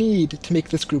you need to make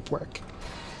this group work.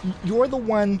 You're the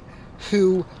one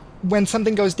who, when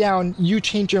something goes down, you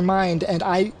change your mind, and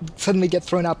I suddenly get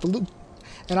thrown out the loop,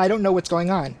 and I don't know what's going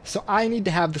on. So I need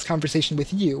to have this conversation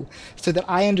with you so that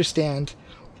I understand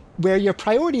where your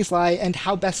priorities lie and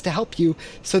how best to help you,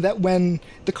 so that when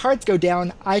the cards go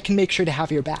down, I can make sure to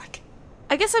have your back.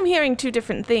 I guess I'm hearing two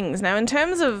different things. Now, in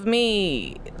terms of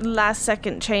me last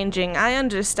second changing, I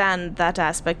understand that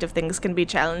aspect of things can be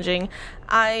challenging.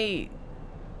 I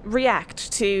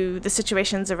react to the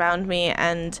situations around me,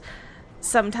 and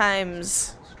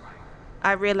sometimes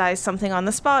I realized something on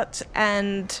the spot,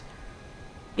 and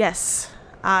yes,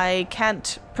 I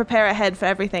can't prepare ahead for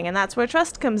everything, and that's where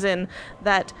trust comes in,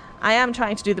 that I am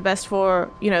trying to do the best for,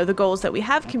 the goals that we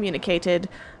have communicated,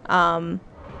 and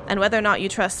whether or not you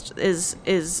trust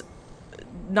is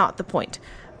not the point,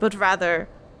 but rather,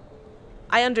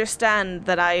 I understand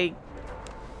that I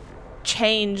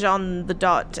change on the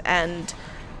dot,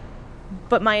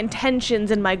 but my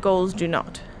intentions and my goals do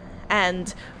not.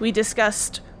 And we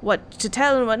discussed what to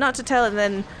tell and what not to tell, and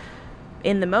then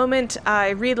in the moment I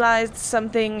realized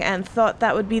something and thought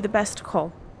that would be the best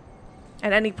call.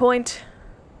 At any point,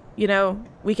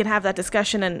 we can have that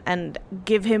discussion and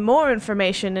give him more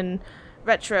information in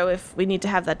retro if we need to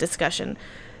have that discussion.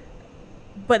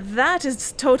 But that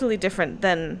is totally different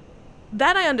than...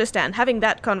 That I understand. Having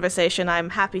that conversation,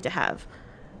 I'm happy to have.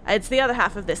 It's the other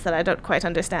half of this that I don't quite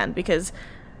understand, because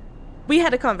we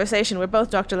had a conversation where both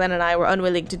Dr. Len and I were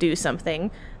unwilling to do something,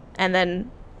 and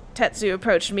then Tetsu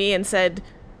approached me and said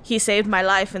he saved my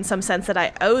life in some sense, that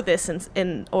I owe this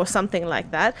in or something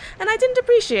like that, and I didn't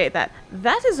appreciate that.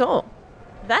 That is all.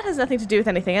 That has nothing to do with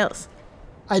anything else.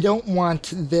 I don't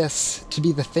want this to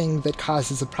be the thing that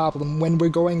causes a problem when we're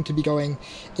going to be going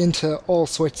into all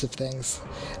sorts of things.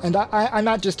 And I'm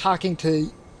not just talking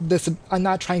to this, I'm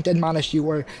not trying to admonish you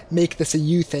or make this a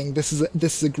you thing. This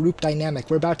is a group dynamic.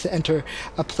 We're about to enter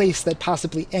a place that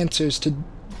possibly answers to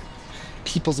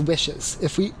people's wishes.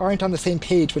 If we aren't on the same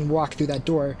page when we walk through that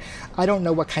door, I don't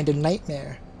know what kind of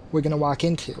nightmare we're going to walk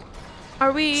into.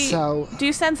 Do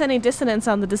you sense any dissonance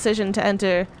on the decision to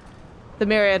enter the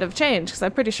Myriad of Change? Because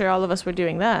I'm pretty sure all of us were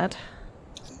doing that.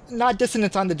 Not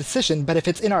dissonance on the decision, but if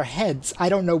it's in our heads, I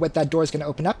don't know what that door is going to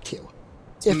open up to.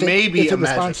 If it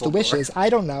responds to wishes, I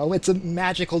don't know. It's a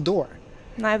magical door.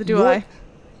 Neither do I.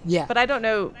 Yeah. But I don't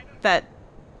know that...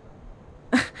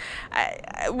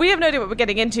 we have no idea what we're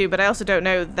getting into, but I also don't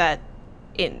know that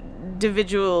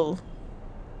individual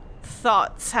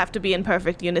thoughts have to be in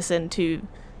perfect unison to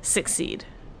succeed.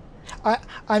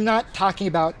 I'm not talking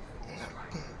about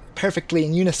perfectly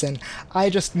in unison. I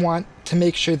just want to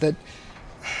make sure that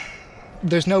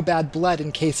there's no bad blood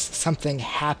in case something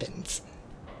happens.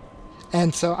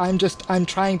 And so I'm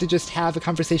trying to just have a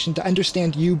conversation to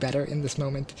understand you better in this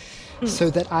moment, so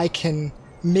that I can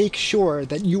make sure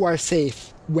that you are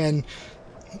safe when,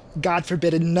 God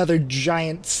forbid, another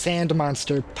giant sand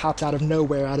monster pops out of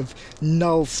nowhere, out of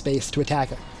null space to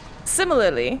attack it.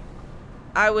 Similarly,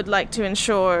 I would like to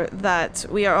ensure that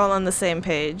we are all on the same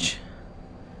page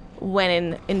when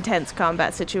in intense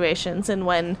combat situations, and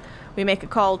when we make a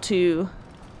call to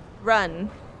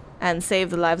run and save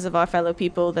the lives of our fellow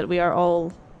people, that we are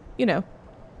all,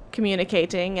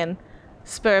 communicating, and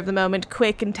spur of the moment,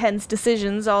 quick, intense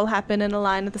decisions all happen in a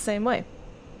line the same way.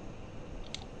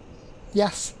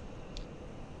 Yes.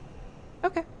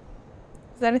 Okay.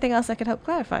 Is there anything else I could help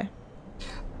clarify?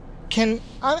 I'm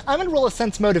going to roll a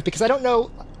sense motive, because I don't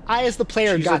know, I as the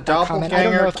player She's got that comment. I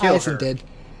don't know if kill Eisen her. did.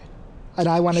 And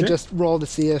I want to just roll to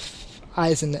see if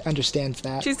Eisen understands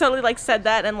that. She's totally said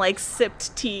that and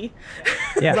sipped tea.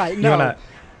 Yeah. Right, no.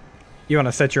 You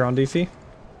wanna set your own DC?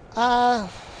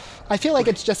 I feel like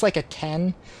it's just a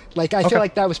 10. I Okay. feel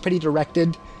like that was pretty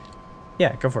directed.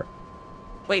 Yeah, go for it.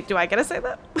 Wait, do I gotta say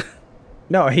that?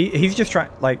 No, he's just trying.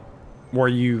 Were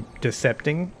you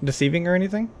deceiving or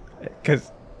anything?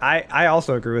 Because I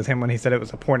also agree with him when he said it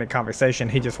was a pointed conversation.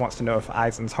 He just wants to know if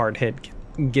Eisen's hard head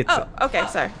gets Oh, it. okay,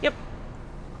 sorry. Yep.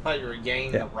 I thought you were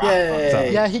yaying Yeah. the rock.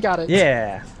 Yay. Yeah, he got it.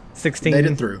 Yeah, 16 Made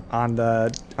it through. on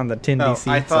the 10 No, DC.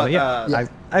 I thought so, yeah,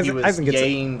 he was Eisen gets it.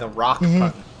 yaying the rock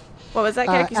pun. What was that,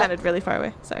 Garrick? You I- sounded really far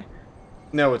away. Sorry.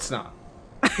 No, it's not.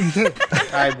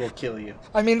 I will kill you.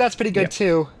 I mean, that's pretty good, Yeah.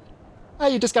 too.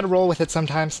 You just got to roll with it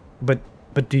sometimes. But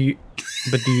do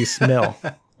you smell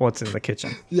what's in the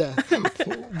kitchen? Yeah.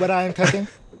 What I am cooking?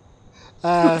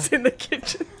 What's in the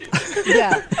kitchen?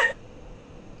 Yeah.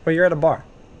 Well, you're at a bar,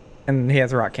 and he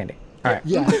has rock candy. All right.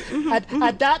 Yeah.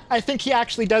 At that, I think he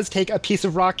actually does take a piece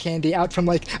of rock candy out from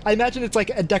I imagine it's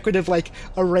a decorative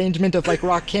arrangement of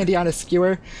rock candy on a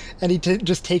skewer, and he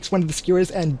just takes one of the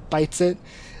skewers and bites it,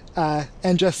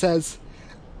 and just says,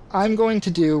 "I'm going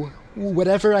to do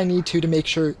whatever I need to make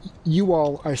sure you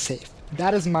all are safe.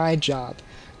 That is my job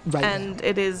right now." And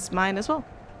it is mine as well.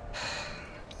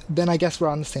 Then I guess we're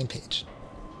on the same page.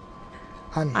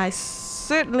 I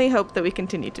certainly hope that we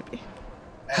continue to be.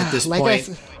 At this Like I point,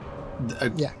 s- a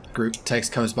Yeah. group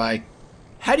text comes by.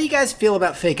 How do you guys feel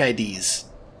about fake IDs?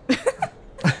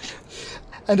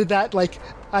 And at that,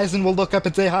 Eisen will look up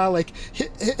at Zeha,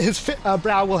 his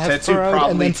brow will have Tetsu furrowed, and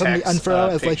probably then suddenly texts unfurrow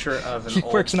a as picture of an he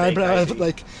old quirks an fake eyebrow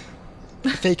ID.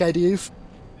 of fake IDs.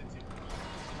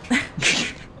 All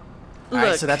right,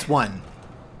 Look. so that's one.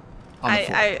 on the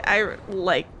floor. I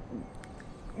like,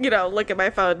 look at my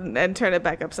phone and turn it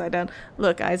back upside down.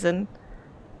 Look, Eisen,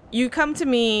 you come to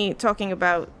me talking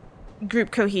about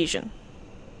group cohesion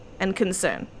and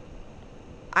concern.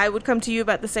 I would come to you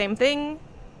about the same thing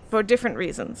for different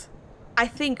reasons. I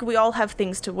think we all have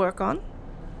things to work on,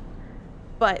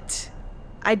 but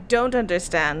I don't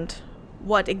understand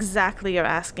what exactly you're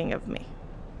asking of me.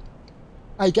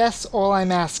 I guess all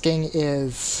I'm asking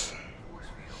is,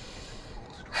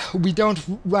 we don't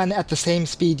run at the same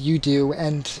speed you do,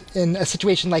 and in a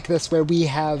situation like this where we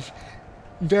have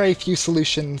very few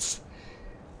solutions,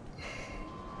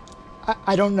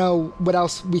 I don't know what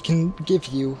else we can give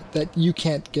you that you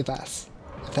can't give us,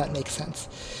 if that makes sense.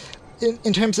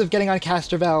 In terms of getting on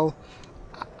Castrovel,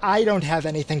 I don't have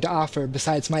anything to offer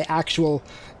besides my actual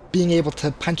being able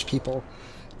to punch people.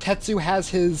 Tetsu has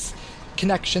his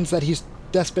connections that he's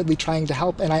desperately trying to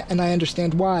help, and I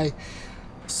understand why.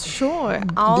 Sure.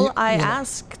 All I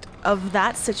asked of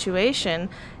that situation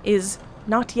is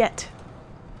not yet,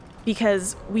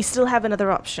 because we still have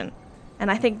another option.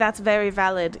 And I think that's very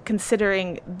valid,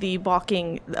 considering the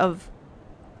balking of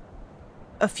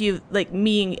a few, like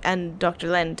me and Dr.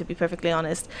 Len, to be perfectly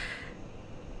honest.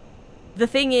 The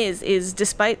thing is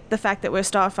despite the fact that we're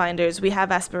Starfinders, we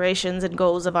have aspirations and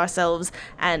goals of ourselves,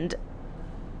 and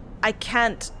I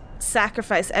can't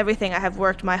sacrifice everything I have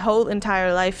worked my whole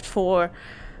entire life for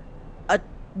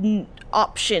an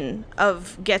option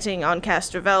of getting on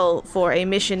Castrovel for a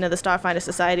mission of the Starfinder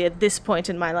Society at this point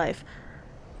in my life.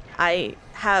 I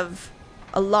have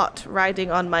a lot riding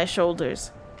on my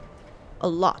shoulders. A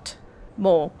lot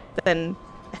more than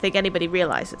I think anybody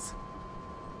realizes.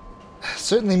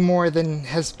 Certainly more than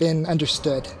has been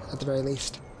understood, at the very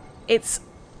least. It's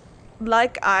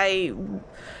like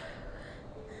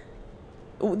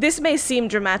this may seem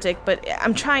dramatic, but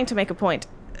I'm trying to make a point.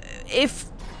 If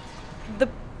the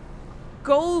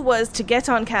goal was to get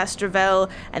on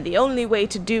Castrovel, and the only way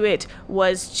to do it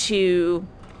was to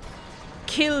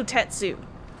kill Tetsu,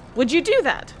 would you do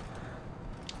that?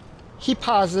 He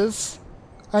pauses,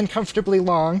 uncomfortably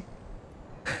long.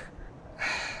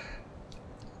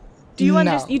 Do you No.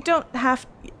 understand? You don't have...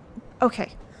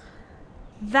 Okay.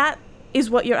 That is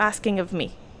what you're asking of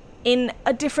me, in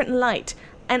a different light.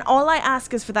 And all I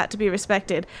ask is for that to be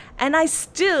respected. And I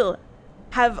still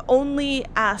have only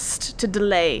asked to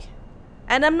delay.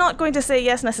 And I'm not going to say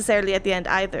yes necessarily at the end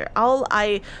either. All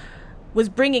I was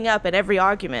bringing up at every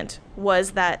argument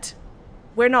was that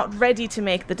we're not ready to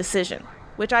make the decision,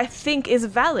 which I think is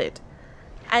valid.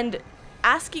 And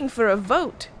asking for a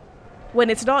vote when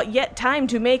it's not yet time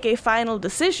to make a final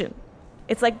decision.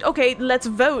 It's like, okay, let's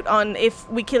vote on if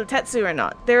we kill Tetsu or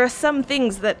not. There are some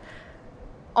things that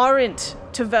aren't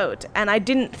to vote, and I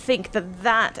didn't think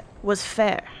that was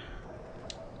fair.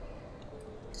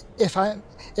 If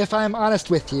I'm honest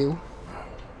with you,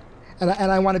 and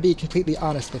I want to be completely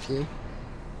honest with you,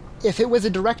 if it was a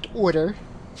direct order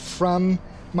from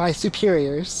my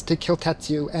superiors to kill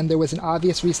Tetsu and there was an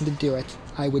obvious reason to do it,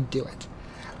 I would do it.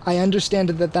 I understand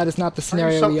that is not the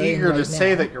scenario You're so we are in eager right to now.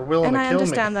 say that you're willing And to I kill me.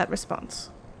 understand that response.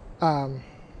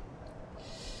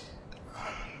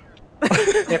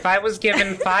 If I was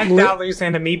given $5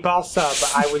 and a meatball sub,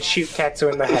 I would shoot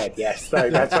Tetsu in the head. Yes,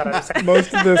 that's what I'm saying.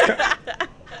 Most of this.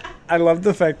 I love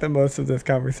the fact that most of this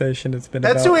conversation has been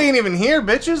Tetsu about ain't even here,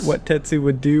 bitches. what Tetsu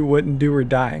would do, wouldn't do, or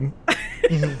dying.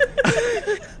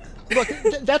 Look,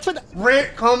 that's what...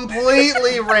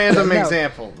 Completely random No.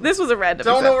 example. This was a random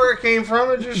Don't know example. where it came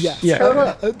from. It just Yeah. showed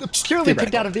up. Purely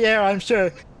picked out of the air, I'm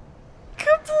sure.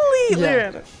 Completely Yeah.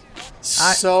 random.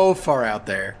 So far out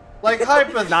there. Like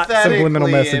hypothetically, Not subliminal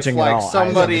messaging if like at all.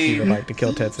 somebody I would like to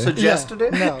kill Tetsu. suggested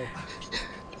it. No.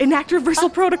 Enact reversal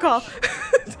protocol.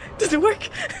 Does it work?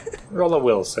 Roll a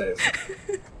will save.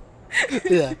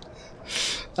 Yeah.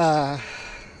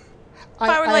 If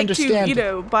I were like understand.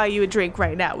 to, buy you a drink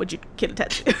right now, would you kill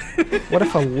Tetsu? What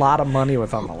if a lot of money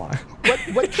was on the line?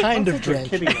 What kind of You're drink?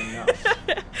 kidding enough.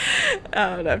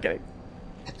 Oh, no, I'm kidding.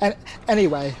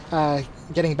 Anyway,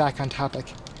 getting back on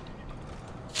topic.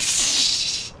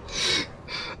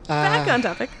 Back on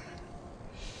topic.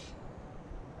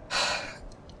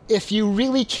 If you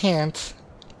really can't,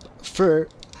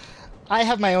 I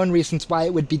have my own reasons why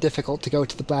it would be difficult to go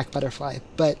to the Black Butterfly,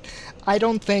 but I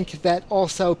don't think that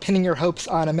also pinning your hopes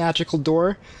on a magical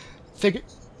door,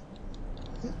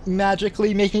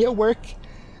 magically making it work,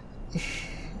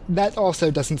 that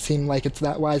also doesn't seem like it's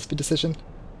that wise of a decision.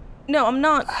 No, I'm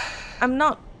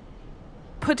not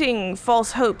putting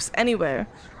false hopes anywhere.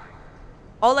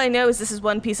 All I know is this is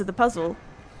one piece of the puzzle,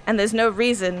 and there's no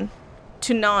reason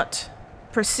to not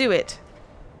pursue it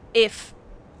if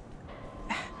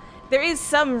there is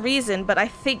some reason, but I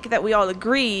think that we all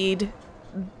agreed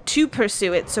to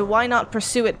pursue it, so why not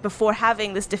pursue it before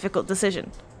having this difficult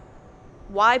decision?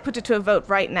 Why put it to a vote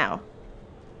right now?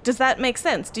 Does that make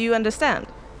sense? Do you understand?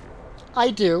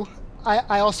 I do.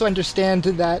 I also understand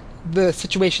that the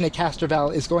situation at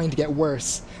Castrovel is going to get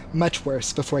worse, much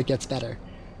worse, before it gets better.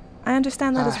 I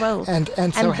understand that as well. And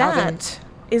so having... that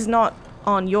is not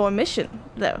on your mission,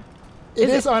 though. It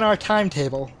is on our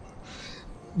timetable.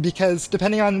 Because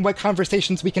depending on what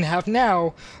conversations we can have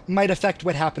now, might affect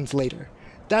what happens later.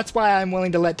 That's why I'm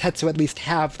willing to let Tetsu at least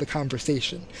have the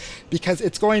conversation. Because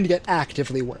it's going to get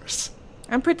actively worse.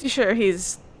 I'm pretty sure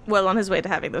he's well on his way to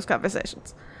having those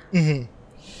conversations. Mm-hmm.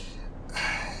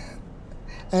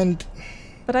 And...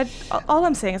 But all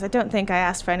I'm saying is I don't think I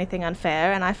asked for anything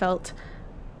unfair, and I felt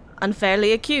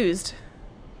unfairly accused.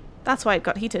 That's why it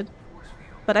got heated.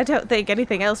 But I don't think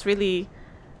anything else really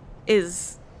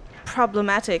is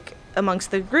problematic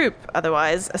amongst the group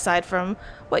otherwise, aside from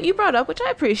what you brought up, which I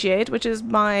appreciate, which is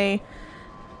my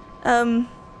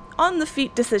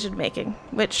on-the-feet decision-making,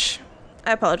 which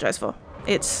I apologize for.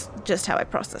 It's just how I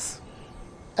process.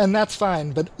 And that's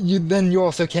fine, but you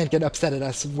also can't get upset at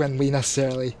us when we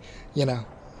necessarily,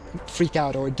 freak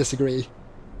out or disagree.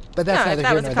 But that's no, neither if that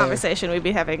here was nor a conversation, we'd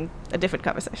be having a different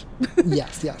conversation. there.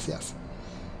 Yes.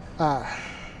 All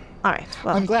right,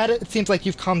 well... I'm glad it seems like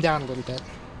you've calmed down a little bit,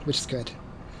 which is good.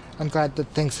 I'm glad that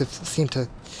things have seemed to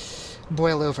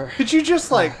boil over. Could you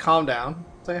just, calm down,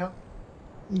 Zeha?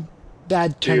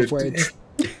 Bad turn of words.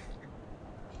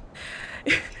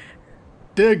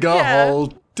 Dig a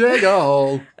hole. Dig a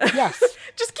hole. Yes.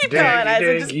 Just keep going,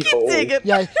 Isaac. Just keep digging.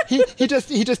 Yeah, he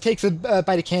just takes a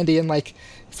bite of candy and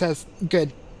says,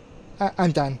 "Good,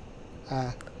 I'm done."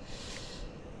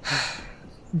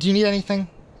 Do you need anything?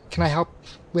 Can I help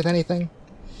with anything?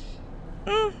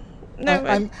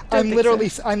 No, I'm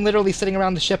literally sitting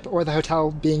around the ship or the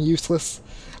hotel being useless.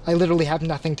 I literally have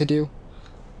nothing to do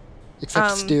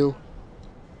except stew.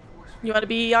 You want to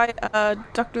be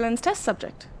Dr. Lin's test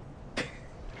subject?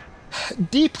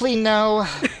 Deeply no,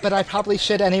 but I probably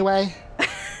should anyway.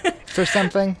 For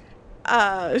something.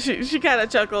 She kind of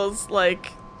chuckles,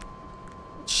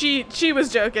 she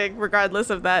was joking, regardless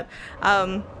of that.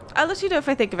 I'll let you know if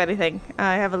I think of anything.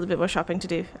 I have a little bit more shopping to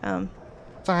do.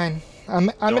 Fine. I'm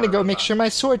gonna go make sure my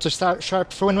swords are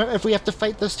sharp for if we have to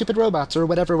fight those stupid robots or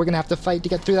whatever we're gonna have to fight to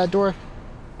get through that door.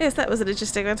 Yes, that was an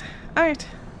interesting one. Alright.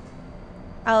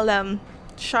 I'll,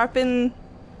 sharpen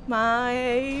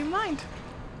my mind.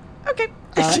 Okay.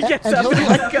 She gets up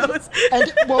and goes.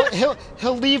 And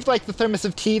he'll leave the thermos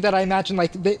of tea that I imagine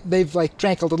they've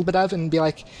drank a little bit of and be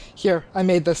like, "Here, I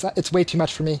made this. It's way too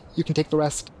much for me. You can take the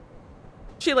rest."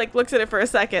 She looks at it for a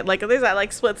second, there's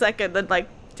that split second, then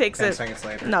takes 10 it, seconds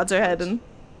later. nods her head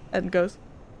and goes.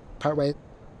 Part way.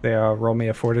 They roll me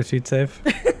a fortitude save.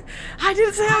 I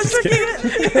didn't say I was drinking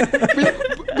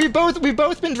it. We've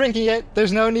both been drinking it.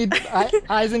 There's no need.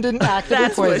 Eisen didn't actively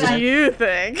That's poison what it. you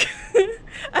think.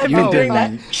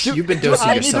 You've been dosing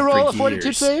I need to yourself roll a for fortitude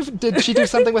years. save? Did she do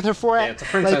something with her it's a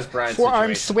Princess Bride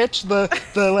forearm situation. switch?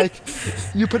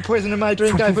 The you put poison in my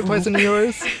drink, I put poison in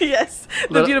yours. Yes,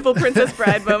 the beautiful Princess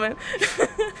Bride moment.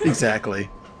 Exactly.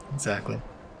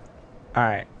 All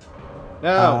right.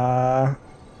 No.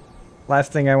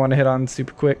 Last thing I want to hit on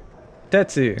super quick.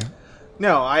 Tetsu,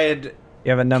 No, I had...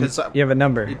 you have a number. 'Cause, You have a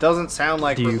number. It doesn't sound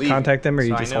like Do we're you leaving, contact them or you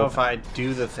so just I know hold if I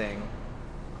do the thing,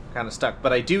 kind of stuck.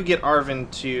 But I do get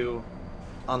Arvin to,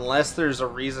 unless there's a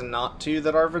reason not to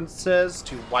that Arvin says,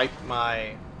 to wipe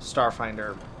my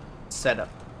Starfinder setup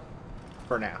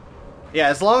for now. Yeah,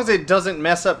 as long as it doesn't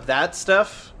mess up that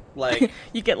stuff,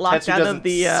 You get locked Tetsu out doesn't of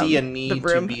the see a need the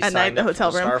room to be at night, signed the up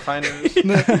hotel for room.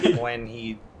 Starfinders when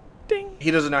he Ding.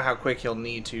 doesn't know how quick he'll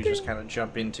need to just kind of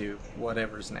jump into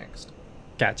whatever's next.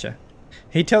 Gotcha.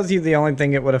 He tells you the only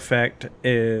thing it would affect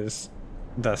is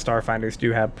the Starfinders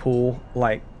do have pool,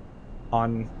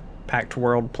 on Pact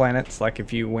World planets.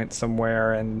 If you went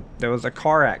somewhere and there was a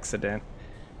car accident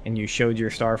and you showed your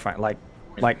Starfinder,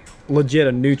 legit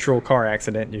a neutral car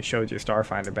accident and you showed your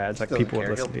Starfinder badge, people would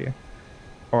listen to you.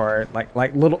 Or,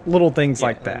 little things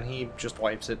like that. And he just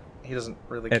wipes it. He doesn't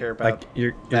really It- care about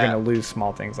you're that. gonna lose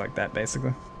small things like that,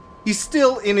 basically. He's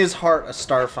still in his heart a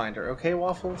Starfinder, okay,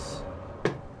 Waffles?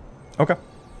 Okay.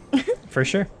 For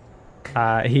sure.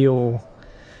 He'll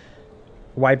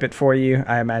wipe it for you,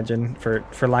 I imagine.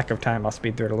 For lack of time, I'll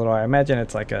speed through it a little. I imagine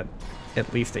it's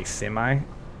at least a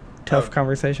semi-tough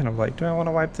conversation of do I want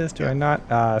to wipe this? Do I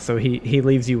not? So he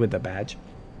leaves you with the badge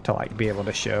to be able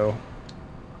to show.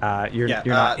 You're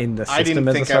not in the I system didn't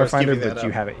as a think I was giving Starfinder, that but you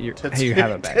up. have it. You That's-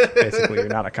 have a badge. Basically, you're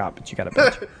not a cop, but you got a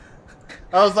badge.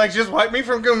 I was like, just wipe me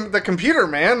from the computer,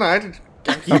 man.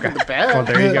 I'm keeping the badge. Well,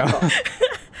 there you go.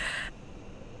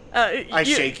 I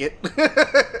shake it.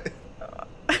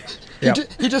 Yep.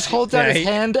 He just holds out Yeah, his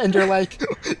hand, and you're like,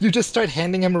 you just start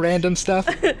handing him random stuff.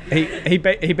 He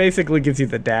basically gives you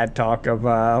the dad talk of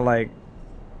like,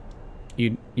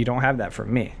 you don't have that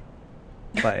from me,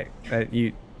 like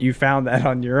you found that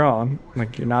on your own.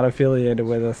 Like, you're not affiliated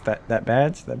with us. That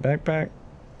badge, that backpack,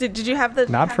 Did you have the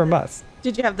not from us.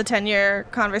 Did you have the 10-year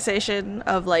conversation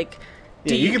of like,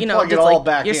 Yeah, you can know, plug it does all like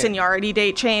back your in. seniority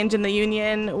date change in the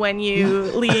union when you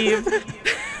leave? You,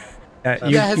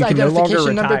 Yeah, his you can no longer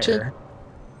identification number retire.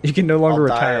 You can no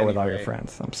longer I'll die retire with all your anyway.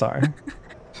 friends. I'm sorry.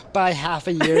 By half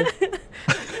a year.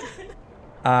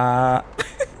 All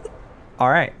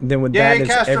right, then with Yay, that, is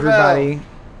Castrovel! everybody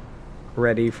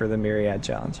ready for the Myriad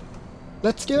Challenge?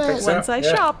 Let's do it. so. Once I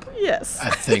Yeah. shop, yes. I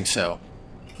think so.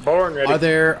 Born ready. Are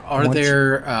there Once-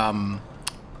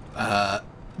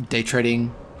 day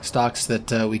trading stocks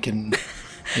that we can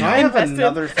I have Invested.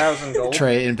 another 1,000 gold.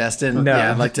 invest in? No.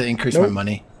 Yeah, I'd like to increase my Nope.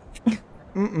 money.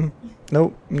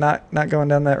 Nope, not going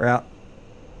down that route.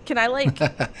 Can I like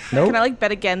Nope. can I like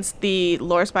bet against the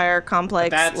Lorespire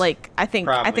complex? That's Like I think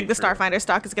probably the true. Starfinder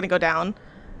stock is gonna go down.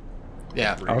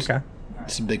 Yeah. Okay.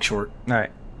 Some big short. All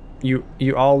right. You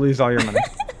all lose all your money.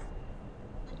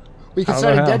 We could How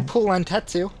start a the hell? Deadpool on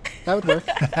Tetsu. That would work.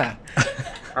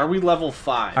 Are we level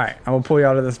 5? All right, I'm gonna pull you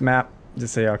out of this map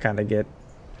just so y'all kind of get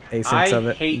a sense I of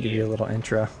it. hate Give you. you a little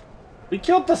intro. We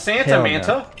killed the Santa Hell no.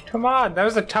 Manta. Come on, that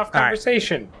was a tough right.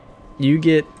 conversation. You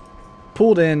get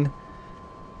pulled in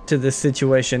to this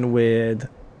situation with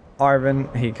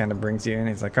Arvin. He kind of brings you in.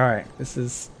 He's like, "All right, this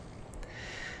is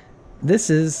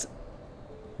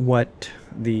what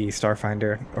the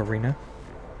Starfinder arena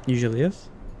usually is.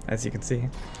 As you can see,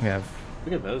 we have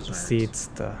Look at those nerds. seats,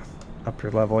 the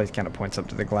upper level." He kind of points up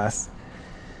to the glass.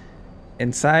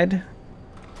 Inside,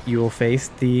 you will face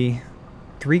the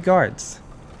 3 guards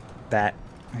that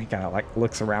he kind of like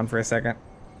looks around for a second.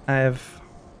 I have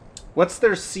What's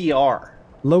their CR?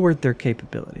 lowered their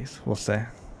capabilities, we'll say.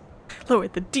 Lower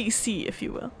the DC, if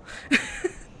you will.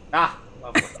 Ah,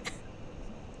 lovely.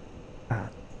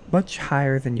 Much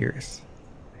higher than yours,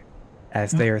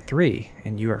 as they are 3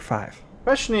 and you are 5.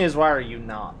 Question is, why are you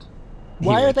not?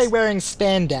 Why are they Heroes. wearing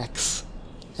spandex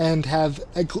and have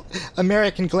a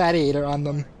American Gladiator on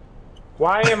them?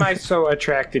 Why am I so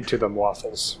attracted to them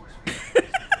waffles?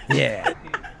 Yeah.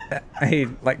 He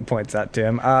like points out to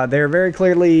him. They're very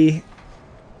clearly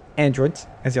androids,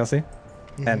 as y'all see,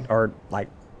 and or like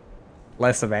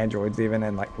less of androids even,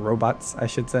 and like robots, I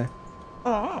should say.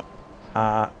 Oh.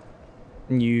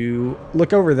 You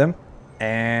look over them,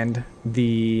 and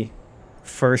the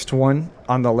first one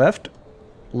on the left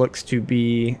looks to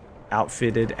be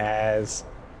outfitted as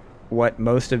what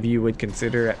most of you would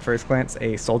consider at first glance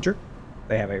a soldier.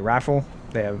 They have a rifle,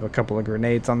 they have a couple of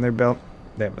grenades on their belt,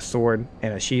 they have a sword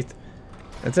and a sheath.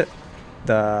 That's it.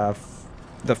 The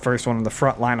first one on the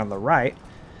front line on the right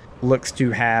looks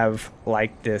to have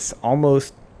like this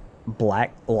almost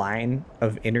black line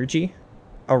of energy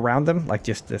around them, like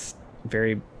just this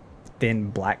very thin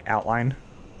black outline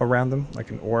around them, like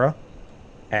an aura.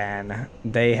 And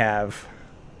they have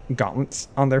gauntlets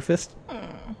on their fist.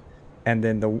 And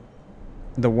then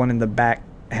the one in the back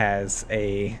has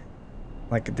a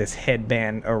like this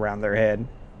headband around their head,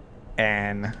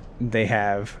 and they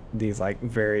have these like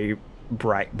very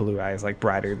bright blue eyes, like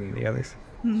brighter than the others.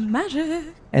 Magic.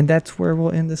 And that's where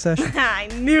we'll end the session. I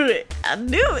knew it. I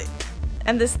knew it.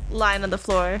 And this line on the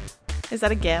floor, is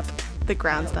that a gap? The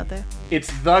ground's not there.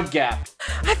 It's the gap.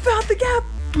 I found the gap.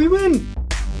 We win.